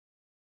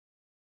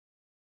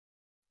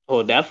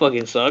 Oh, that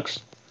fucking sucks.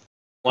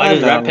 Why I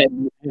does know. Ratpad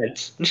need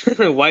ads?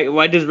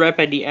 Why does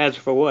Ratpad need ads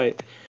for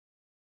what?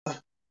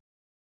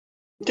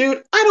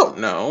 Dude, I don't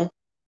know.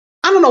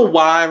 I don't know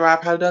why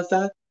Rap Hat does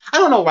that. I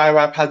don't know why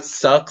Rap Hat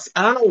sucks.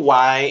 I don't know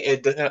why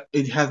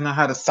it has not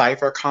had a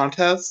cipher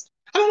contest.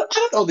 I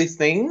don't know these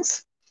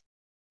things.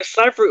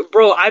 Cipher,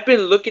 bro. I've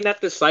been looking at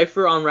the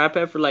cipher on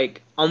Ratpad for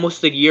like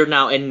almost a year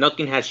now, and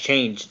nothing has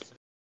changed.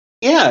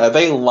 Yeah,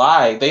 they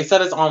lied. They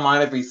said it's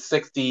online every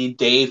 60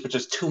 days, which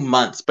is 2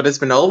 months, but it's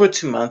been over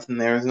 2 months and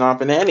there has not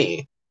been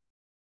any.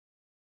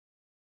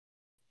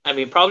 I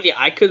mean, probably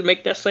I could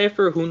make that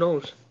cipher. Who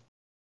knows?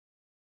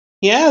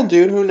 Yeah,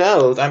 dude, who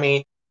knows? I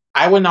mean,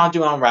 I would not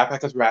do it on Rap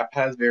Hat because Rap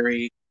Hat is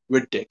very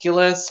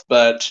ridiculous,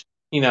 but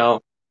you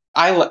know,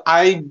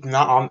 I'm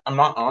not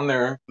on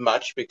there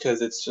much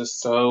because it's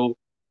just so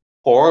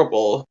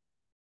horrible.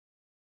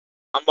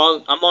 I'm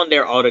on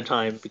there all the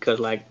time because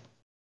like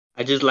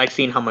I just like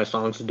seeing how my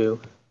songs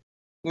do.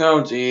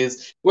 No,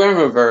 geez. We're in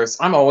reverse.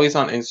 I'm always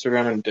on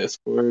Instagram and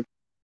Discord.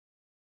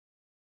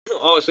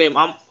 Oh, same.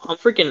 I'm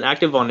freaking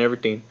active on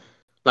everything.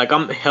 Like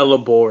I'm hella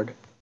bored,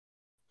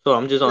 so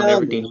I'm just on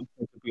everything. Really?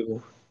 Listening to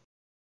people.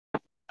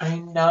 I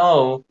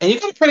know. And you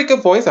got a pretty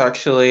good voice,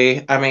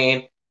 actually. I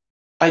mean,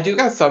 I do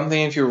got something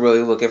if you're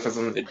really looking for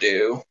something to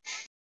do.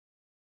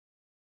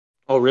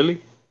 Oh,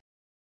 really?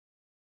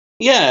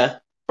 Yeah.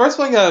 First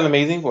of all, you got an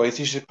amazing voice.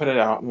 You should put it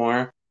out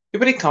more. You're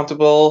pretty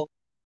comfortable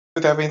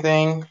with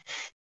everything.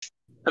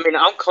 I mean,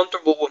 I'm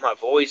comfortable with my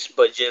voice,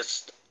 but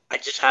just I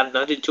just have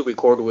nothing to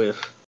record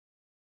with.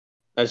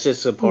 That's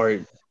just a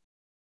part.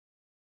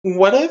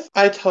 What if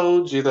I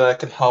told you that I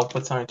could help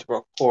with something to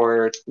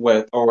record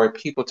with, or with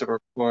people to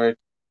record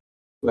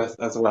with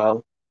as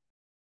well?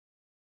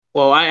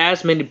 Well, I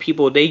asked many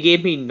people. They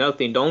gave me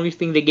nothing. The only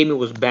thing they gave me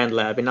was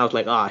BandLab, and I was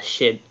like, ah,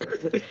 shit.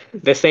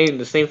 The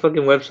same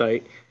fucking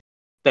website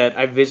that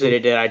I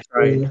visited that I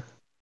tried.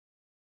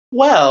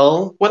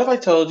 Well, what if I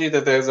told you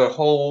that there's a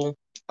whole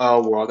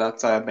world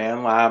outside of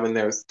BandLab and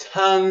there's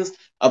tons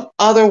of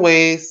other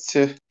ways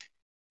to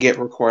get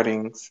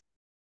recordings?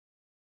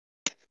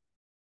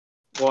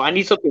 Well, I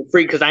need something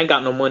free because I ain't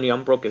got no money.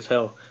 I'm broke as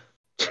hell.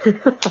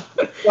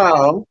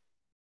 Well,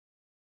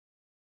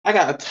 I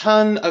got a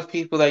ton of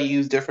people that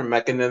use different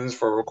mechanisms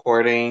for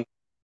recording,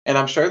 and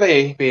I'm sure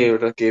they'd be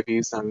able to give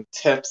you some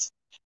tips.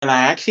 And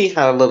I actually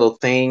had a little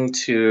thing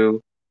to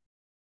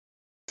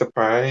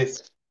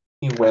surprise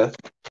you with.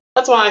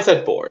 That's why I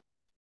said bored.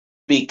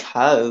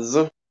 Because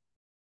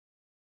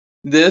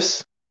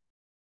this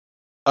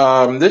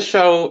this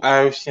show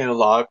I've seen a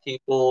lot of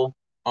people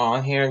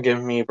on here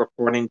giving me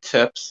recording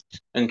tips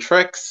and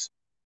tricks.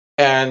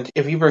 And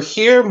if you were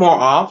here more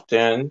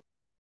often,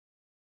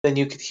 then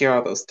you could hear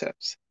all those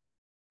tips.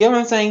 You know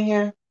what I'm saying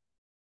here?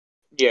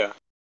 Yeah.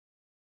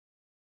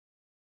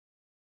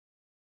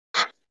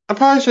 I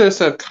probably should have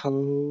said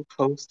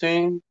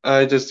co-hosting.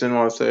 I just didn't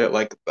want to say it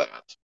like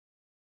that.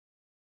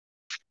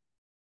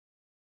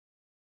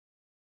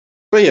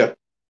 But yeah,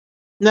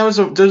 that was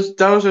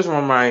just one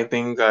of my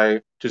things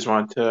I just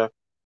wanted to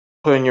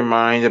put in your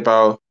mind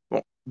about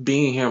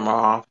being here more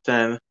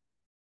often.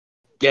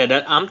 Yeah,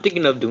 that I'm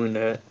thinking of doing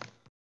that.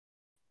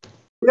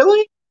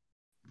 Really?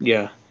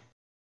 Yeah.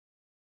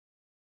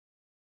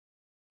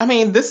 I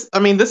mean this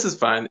is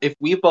fun. If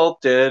we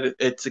both did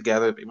it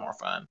together, it'd be more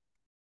fun.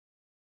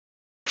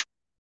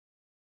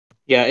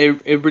 Yeah,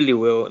 it really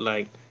will.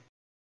 Like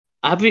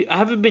I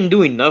haven't been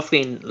doing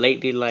nothing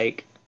lately.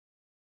 Like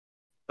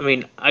I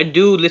mean, I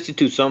do listen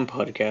to some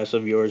podcasts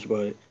of yours,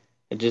 but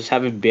I just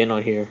haven't been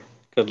on here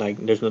because like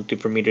there's nothing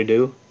for me to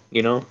do.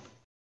 You know?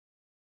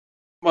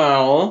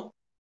 Well,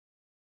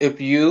 if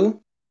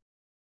you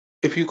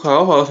if you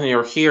co-host and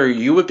you're here,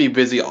 you would be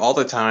busy all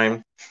the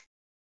time.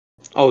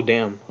 Oh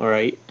damn! All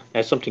right,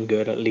 that's something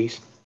good at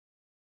least.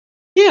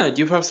 Yeah,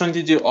 you have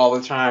something to do all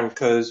the time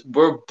because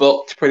we're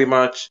booked pretty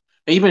much.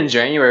 Even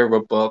January we're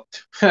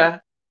booked.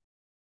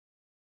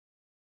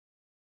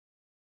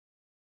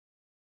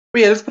 But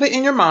yeah, just put it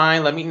in your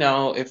mind. Let me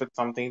know if it's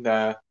something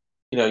that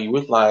you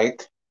would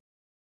like.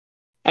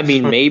 I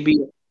mean, maybe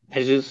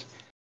I just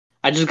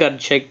I just gotta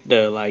check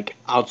the like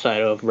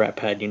outside of Rap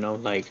Pad,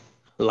 like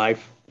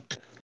life.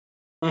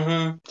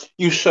 Mm-hmm.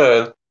 You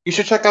should. You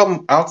should check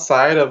out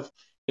outside of,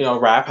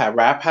 Rap Hat.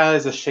 Rap Hat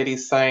is a shitty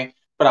site,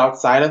 but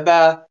outside of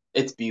that,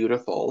 it's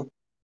beautiful.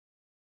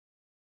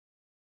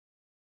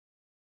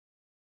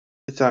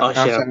 It's Oh shit!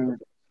 outside.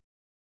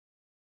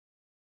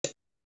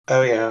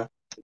 Oh yeah.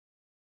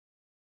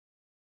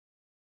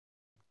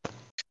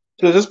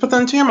 So just put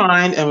that into your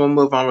mind, and we'll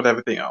move on with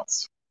everything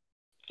else.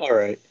 All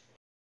right.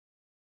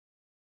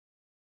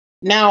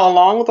 Now,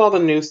 along with all the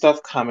new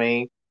stuff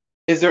coming,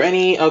 is there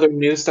any other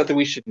new stuff that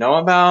we should know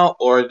about,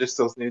 or just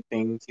those new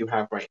things you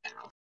have right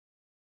now?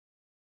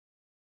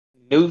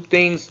 New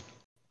things.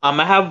 I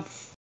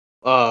have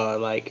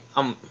like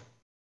I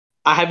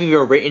haven't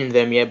even written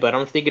them yet, but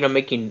I'm thinking of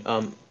making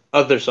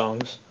other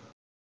songs.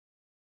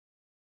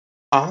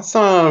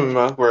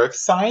 Awesome. We're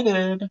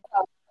excited.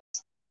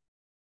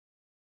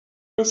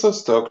 We're so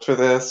stoked for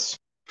this.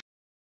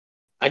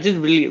 I just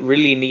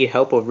really need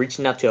help of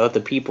reaching out to other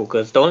people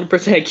because the only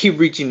person I keep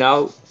reaching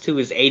out to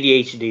is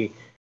ADHD.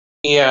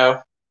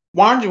 Yeah.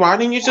 Why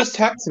didn't you just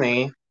text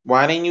me?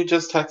 Why didn't you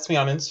just text me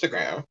on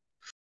Instagram?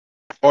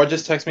 Or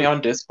just text me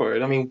on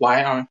Discord? I mean,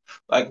 why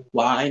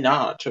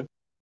not?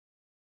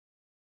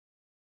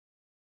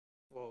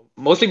 Well,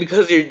 mostly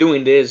because you're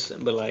doing this,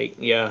 but like,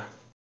 yeah.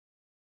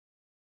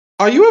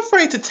 Are you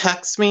afraid to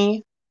text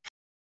me?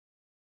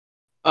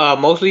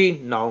 Mostly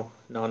no,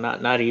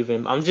 not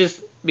even. I'm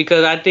just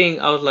because I think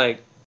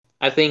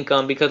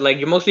because like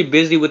you're mostly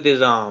busy with this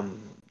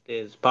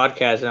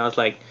podcast, and I was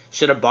like,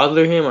 should I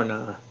bother him or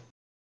not?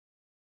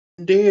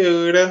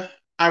 Dude,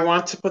 I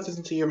want to put this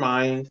into your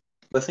mind.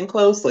 Listen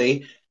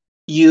closely.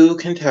 You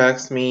can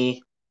text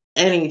me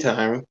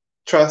anytime.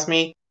 Trust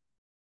me.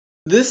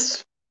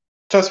 This,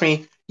 trust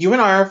me, you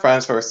and I are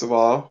friends, first of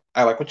all.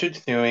 I like what you're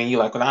doing. You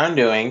like what I'm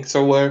doing.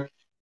 So we're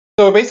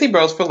basically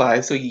bros for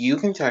life. So you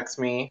can text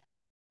me.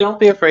 Don't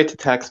be afraid to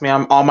text me.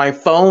 I'm on my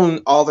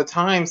phone all the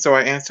time, so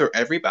I answer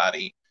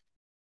everybody.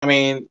 I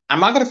mean, I'm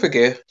not gonna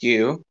forget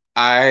you.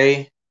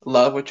 I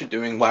love what you're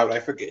doing. Why would I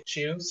forget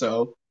you?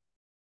 So,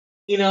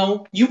 you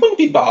wouldn't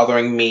be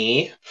bothering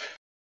me.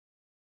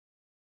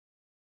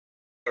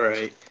 All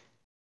right,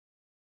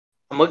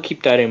 I'm gonna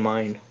keep that in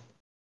mind.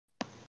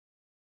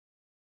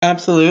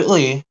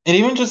 Absolutely. And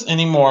even just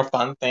any more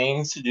fun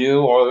things to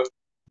do or,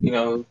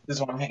 just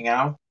want to hang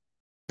out.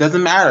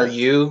 Doesn't matter.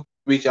 You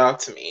reach out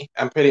to me.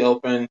 I'm pretty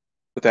open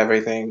with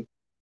everything.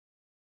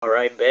 All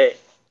right, bet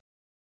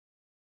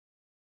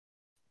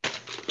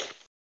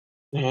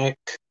Heck.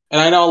 And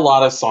I know a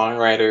lot of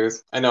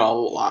songwriters. I know a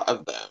lot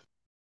of them.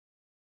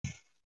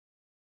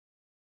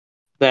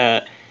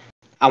 that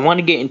I want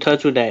to get in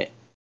touch with that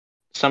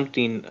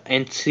something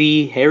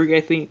NC Harry,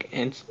 I think,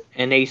 and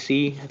NAC,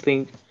 I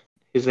think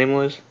his name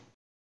was.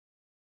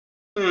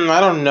 I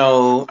don't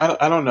know.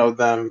 I don't know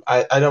them.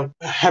 I don't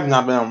have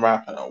not been on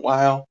rap in a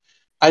while.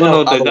 I No, know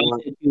no, the other guy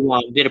ones. that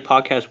you did a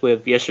podcast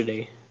with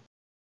yesterday.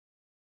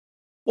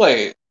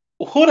 Wait,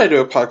 who did I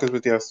do a podcast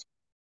with? Yes.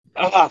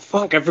 Ah,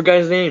 fuck, I forgot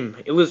his name.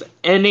 It was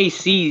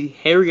NAC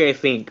Harry, I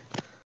think.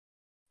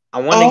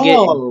 I want to get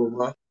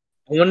Oh,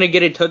 I want to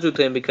get in touch with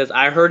him because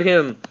I heard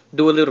him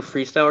do a little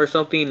freestyle or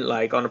something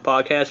like on a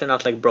podcast, and I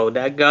was like, bro,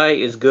 that guy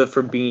is good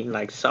for being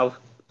like South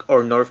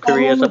or North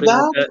Korea, oh, something like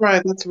that's that.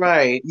 right. That's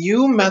right.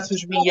 You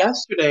messaged me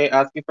yesterday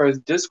asking for his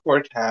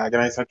Discord tag,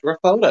 and I sent you a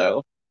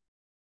photo.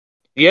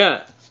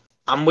 Yeah,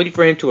 I'm waiting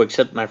for him to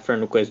accept my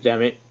friend request.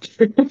 Damn it.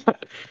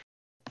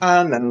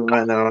 No, no,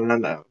 no, no,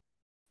 no.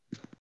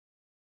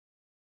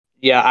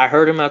 Yeah, I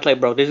heard him. I was like,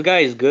 bro, this guy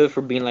is good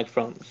for being like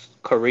from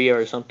Korea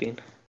or something.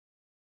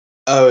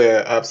 Oh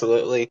yeah,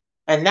 absolutely.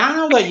 And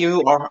now that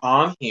you are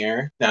on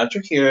here, now that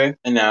you're here,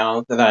 and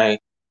now that I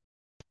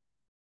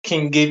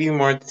can give you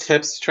more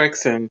tips,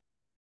 tricks, and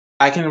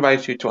I can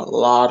invite you to a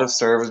lot of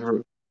servers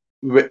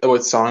with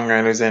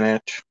songwriters in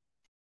it.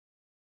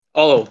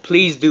 Oh,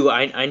 please do.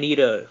 I need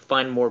to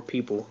find more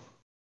people.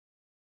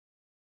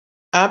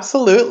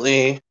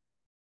 Absolutely,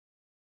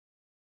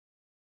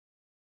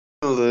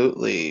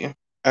 absolutely.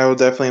 I will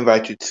definitely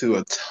invite you to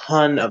a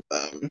ton of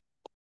them,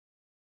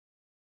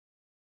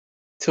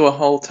 to a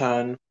whole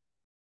ton.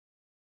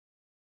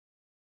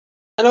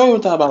 I know we were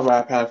talking about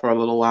Rap Pad for a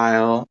little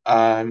while.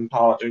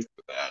 Apologies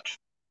for that.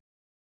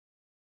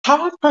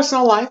 How has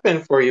personal life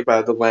been for you,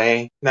 by the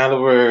way? Now that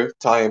we're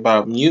talking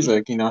about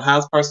music,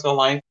 how's personal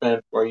life been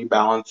for you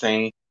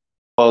balancing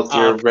both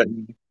your Uh,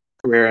 written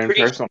career and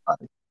pretty. personal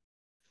life?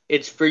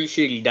 It's pretty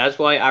shitty. That's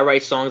why I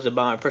write songs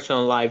about my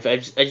personal life.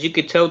 As you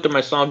can tell, through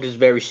my song is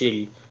very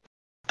shitty.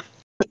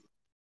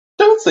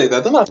 Don't say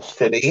that. They're not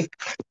shitty.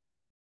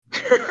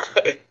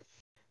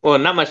 Well,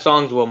 not my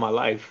songs, well, my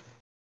life.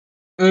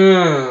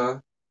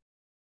 Mm,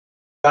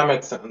 that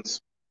makes sense.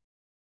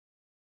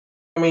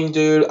 I mean,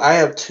 dude, I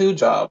have two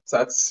jobs.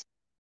 That's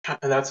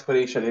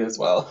pretty shitty as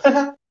well.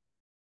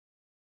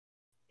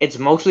 It's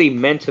mostly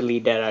mentally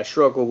that I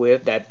struggle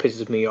with that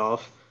pisses me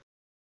off.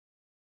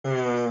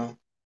 mm,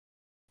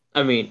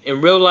 I mean,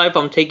 in real life,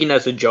 I'm taking it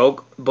as a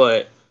joke,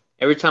 but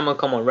every time I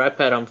come on Rap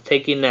Pad, I'm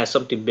taking it as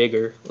something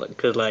bigger. Like,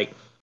 cause like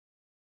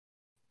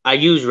I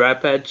use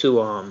Rapid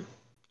to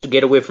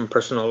get away from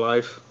personal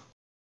life.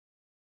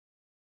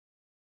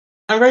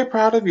 I'm very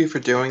proud of you for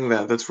doing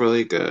that. That's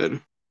really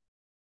good.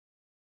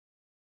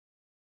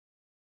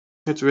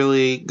 It's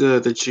really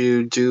good that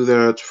you do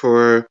that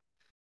for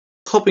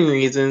coping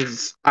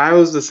reasons. I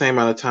was the same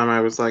amount of time.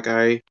 I was like,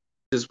 I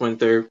just went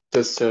there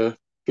just to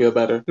feel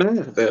better.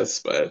 Not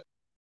this, but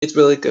it's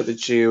really good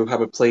that you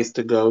have a place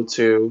to go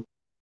to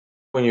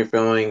when you're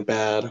feeling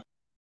bad.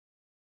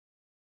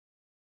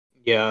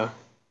 Yeah.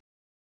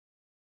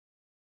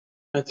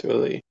 That's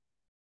really,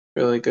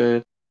 really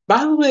good.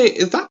 By the way,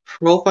 is that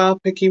profile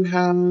pic you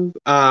have?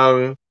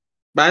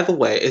 By the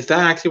way, is that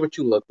actually what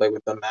you look like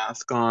with the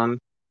mask on?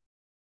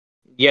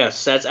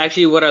 Yes, that's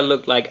actually what I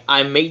look like.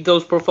 I made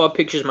those profile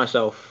pictures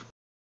myself.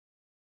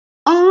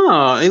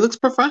 Oh, it looks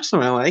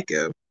professional. I like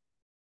it.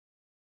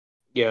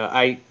 Yeah,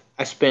 I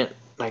spent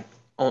like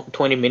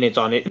 20 minutes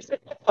on it.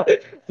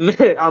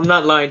 I'm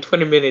not lying,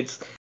 20 minutes.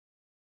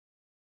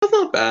 That's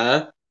not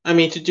bad. I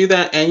mean, to do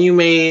that, and you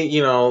made,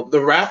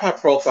 the Rat Hat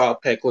profile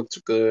pic looks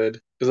good.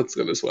 It looks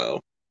good as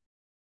well.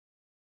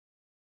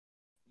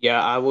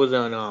 Yeah, I was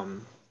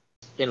on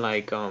in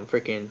like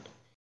freaking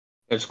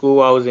in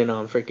school. I was in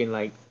freaking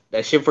like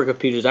that shit for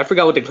computers. I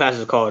forgot what the class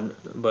is called,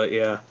 but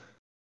yeah.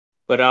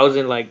 But I was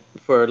in like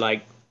for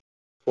like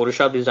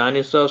Photoshop design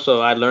and stuff,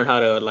 so I learned how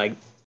to like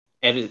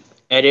edit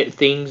edit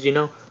things, you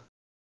know.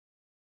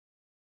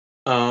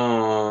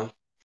 Oh,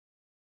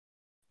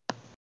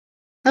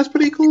 that's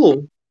pretty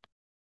cool.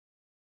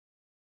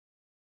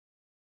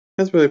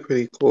 That's really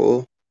pretty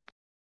cool.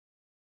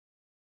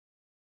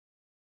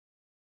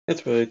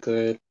 That's really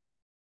good.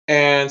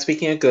 And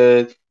speaking of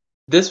good,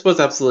 this was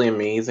absolutely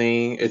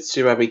amazing. It's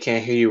too bad we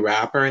can't hear you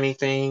rap or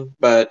anything,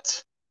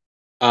 but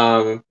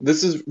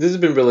this has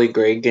been really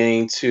great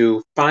getting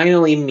to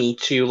finally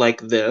meet you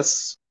like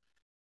this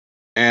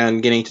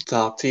and getting to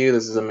talk to you.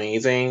 This is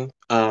amazing.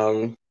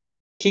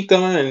 Keep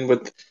going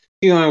with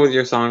your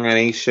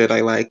songwriting shit.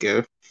 I like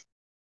it.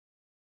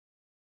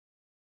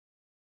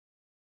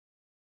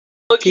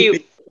 I'm gonna Keep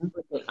it.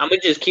 keep. I'm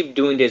gonna just keep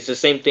doing this, the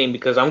same thing,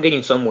 because I'm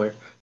getting somewhere.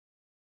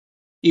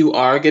 You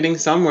are getting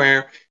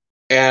somewhere,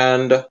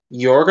 and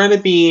you're going to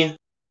be,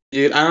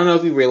 dude. I don't know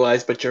if you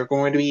realize, but you're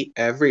going to be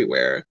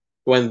everywhere.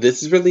 When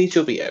this is released,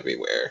 you'll be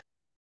everywhere.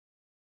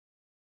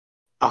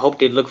 I hope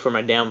they look for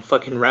my damn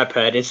fucking rap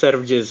pad instead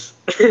of just.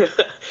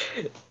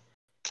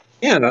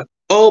 Yeah.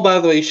 Oh, by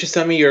the way, you should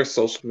send me your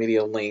social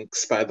media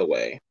links. By the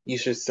way, you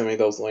should send me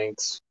those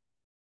links.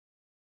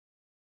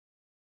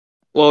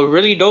 Well,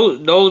 really,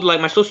 those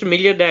like my social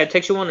media that I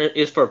text you on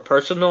is for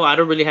personal. I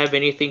don't really have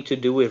anything to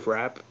do with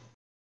rap.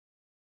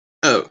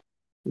 Oh,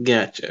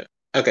 gotcha.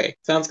 Okay,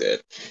 sounds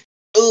good.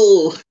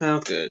 Oh,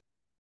 sounds good.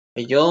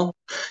 You'll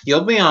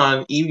be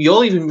on.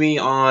 You'll even be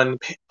on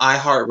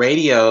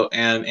iHeartRadio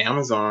and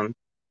Amazon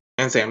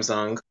and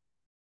Samsung.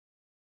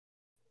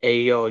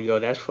 Hey, yo,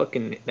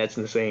 that's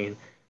insane.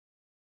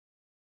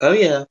 Oh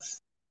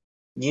yes,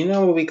 you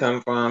know where we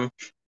come from.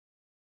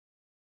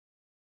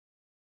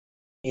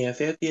 Yes,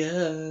 yes,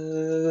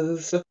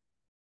 yes,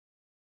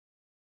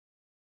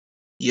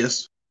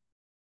 yes.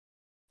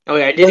 Oh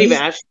yeah, I didn't But even he's.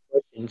 ask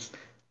you questions.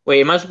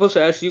 Wait, am I supposed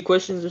to ask you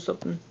questions or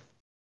something?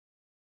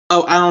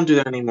 Oh, I don't do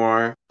that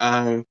anymore.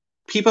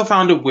 People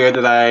found it weird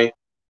that I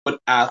would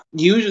ask.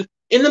 Usually,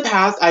 in the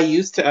past, I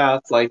used to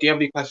ask like, "Do you have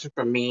any questions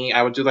for me?"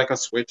 I would do like a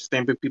switch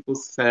thing, but people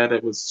said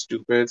it was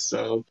stupid,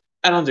 so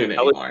I don't do it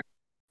I was, anymore.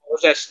 I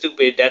was that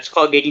stupid. That's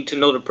called getting to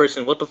know the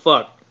person. What the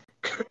fuck?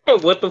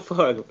 What the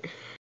fuck?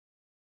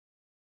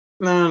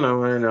 No,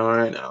 no, I know,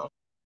 I know.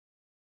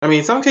 I mean,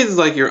 in some cases,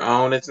 like your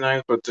own, it's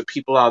nice, but to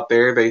people out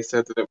there, they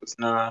said that it was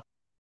not,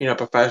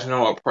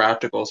 professional or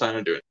practical, so I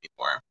don't do it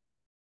anymore.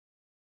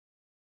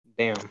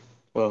 Damn.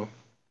 Well,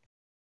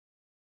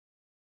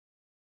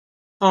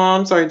 Oh,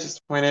 I'm sorry,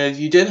 disappointed.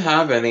 You did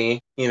have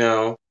any,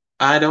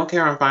 I don't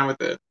care. I'm fine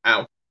with it.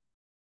 Ow.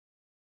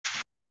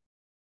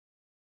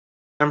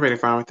 I'm pretty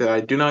fine with it.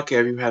 I do not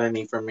care if you had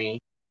any for me.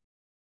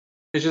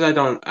 It's just I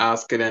don't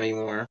ask it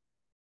anymore.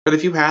 But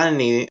if you had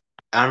any,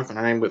 I'm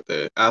fine with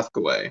it. Ask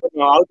away.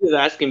 no, I was just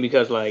asking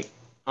because like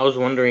I was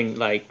wondering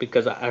like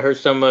because I heard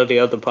some of the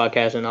other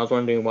podcasts and I was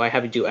wondering why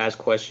haven't you asked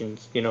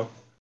questions? You know.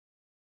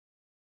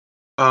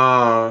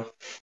 Uh,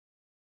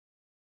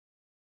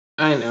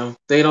 I know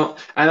they don't.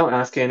 I don't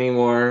ask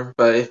anymore.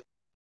 But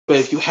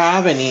if you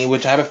have any,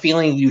 which I have a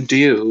feeling you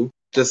do,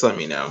 just let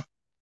me know.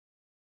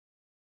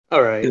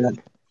 All right. Yeah.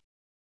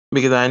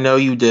 Because I know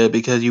you did.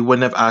 Because you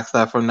wouldn't have asked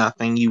that for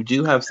nothing. You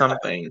do have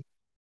something.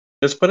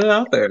 Just put it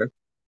out there.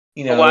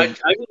 You Well, know. I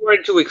just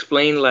wanted to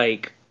explain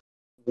like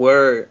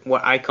where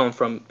I come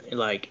from,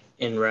 like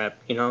in rap.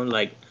 You know,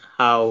 like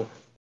how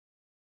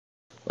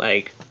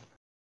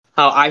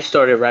I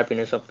started rapping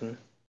or something.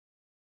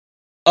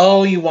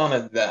 Oh, you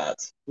wanted that.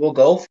 Well,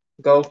 go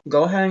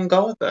ahead and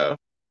go with that.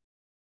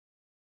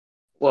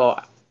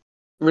 Well,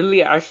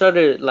 really, I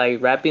started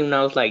like rapping when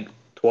I was like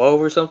 12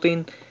 or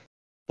something,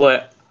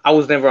 but I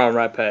was never on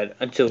Rap Pad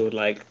until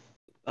like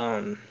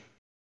um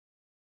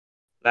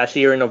last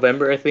year in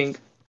November, I think.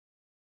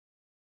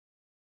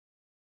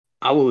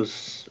 I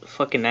was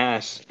fucking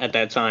ass at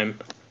that time.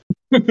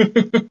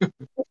 It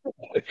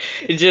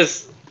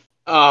just,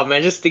 oh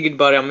man, just thinking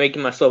about it, I'm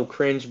making myself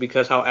cringe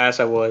because how ass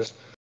I was.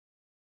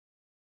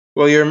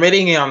 Well, you're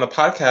admitting it on the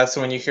podcast,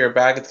 so when you hear it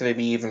back, it's going to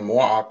be even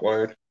more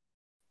awkward.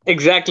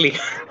 Exactly.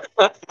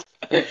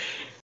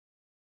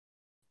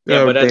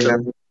 Yeah, Oh, but that's a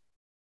damn.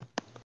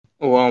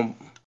 well,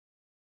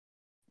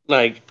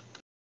 like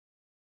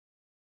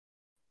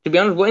to be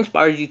honest, what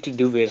inspired you to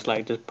do this,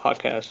 like this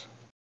podcast?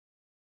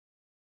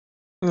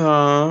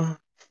 Aw.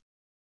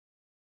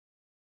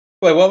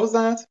 Wait, what was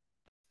that?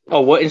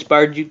 Oh, what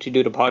inspired you to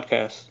do the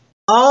podcast?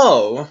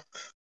 Oh.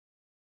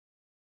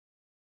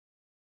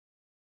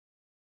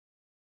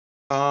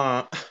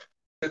 Uh,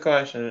 good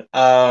question.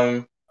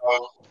 I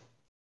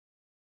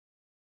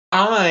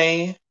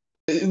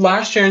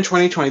last year in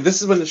 2020,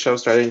 this is when the show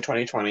started in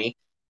 2020.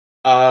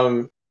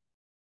 Um,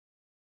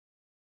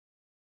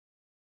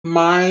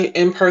 my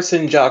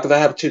in-person job, because I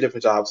have two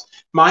different jobs,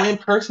 my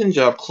in-person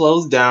job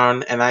closed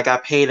down and I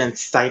got paid in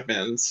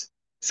stipends.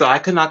 So I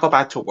could not go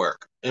back to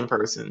work in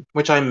person,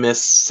 which I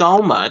missed so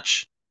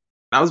much.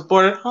 I was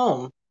bored at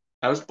home.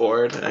 I was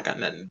bored and I got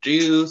nothing to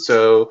do.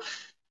 So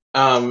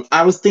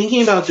I was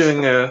thinking about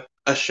doing a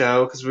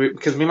show because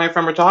me and my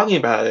friend were talking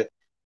about it.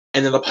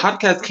 And then the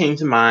podcast came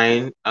to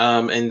mind,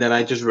 and then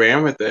I just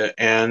ran with it.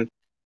 And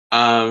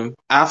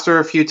after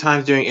a few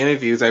times doing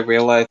interviews, I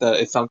realized that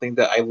it's something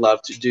that I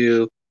love to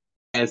do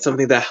and it's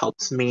something that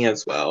helps me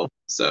as well.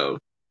 So,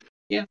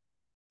 yeah.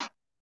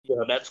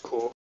 Yeah, that's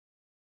cool.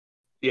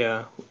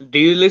 Yeah. Do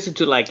you listen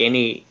to like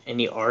any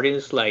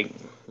artists like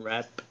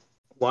rap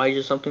wise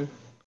or something?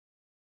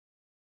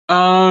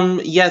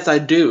 Yes, I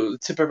do.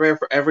 To prepare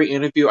for every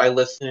interview, I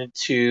listen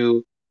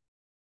to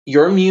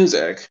your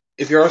music.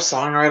 If you're a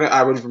songwriter,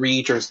 I would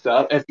read your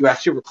stuff. If you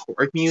actually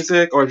record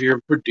music or if you're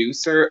a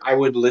producer, I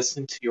would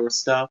listen to your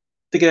stuff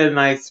to get a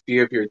nice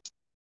view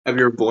of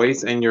your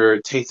voice and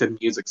your taste in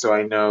music so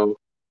I know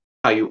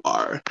how you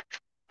are.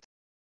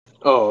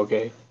 Oh,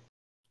 okay.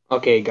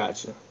 Okay,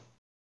 gotcha.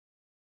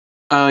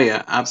 Oh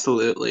yeah,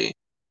 absolutely.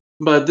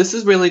 But this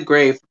is really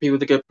great for people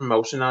to get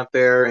promotion out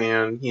there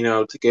and,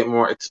 to get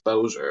more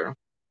exposure.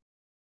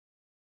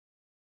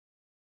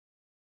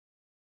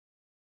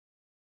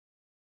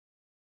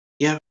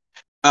 Yeah.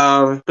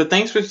 But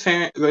thanks for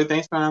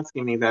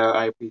asking me that.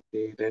 I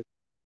appreciate it.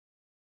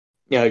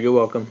 Yeah, you're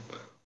welcome.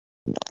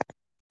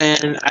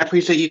 And I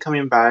appreciate you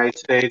coming by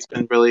today. It's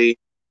been really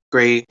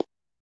great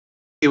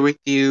here with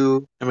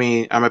you. I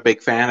mean, I'm a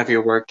big fan of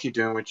your work. You're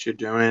doing what you're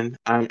doing.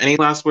 Any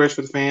last words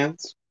for the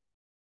fans?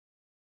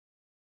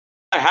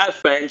 I have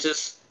fans.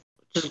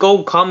 Just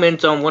go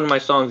comment on one of my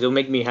songs. It'll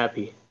make me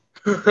happy.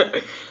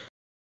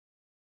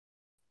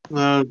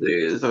 Oh,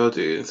 dudes. Oh,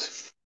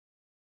 dudes.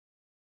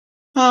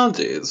 Oh,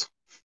 dudes.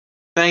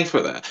 Thanks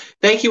for that.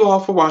 Thank you all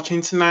for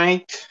watching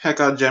tonight. Check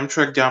out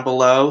Gemtric down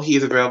below.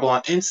 He's available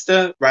on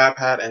Insta,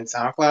 RapPad, and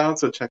SoundCloud,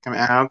 so check him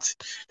out.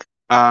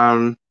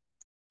 Um,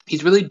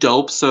 he's really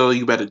dope, so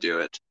you better do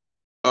it.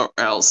 Or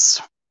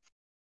else.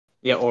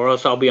 Yeah, or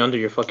else I'll be under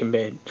your fucking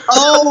bed.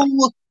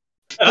 Oh!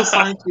 He'll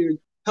sign to your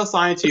he'll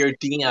sign to your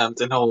DMs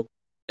and he'll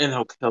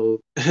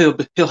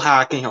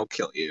hack and he'll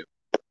kill you.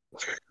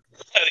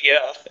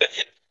 Yeah.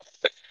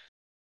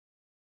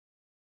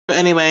 But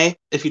anyway,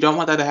 if you don't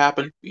want that to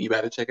happen, you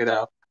better check it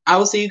out. I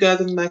will see you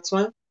guys in the next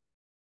one.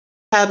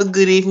 Have a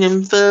good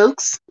evening,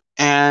 folks.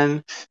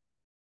 And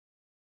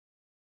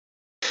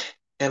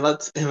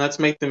let's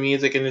make the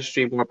music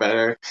industry more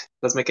better.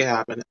 Let's make it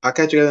happen. I'll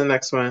catch you guys in the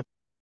next one.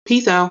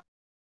 Peace out.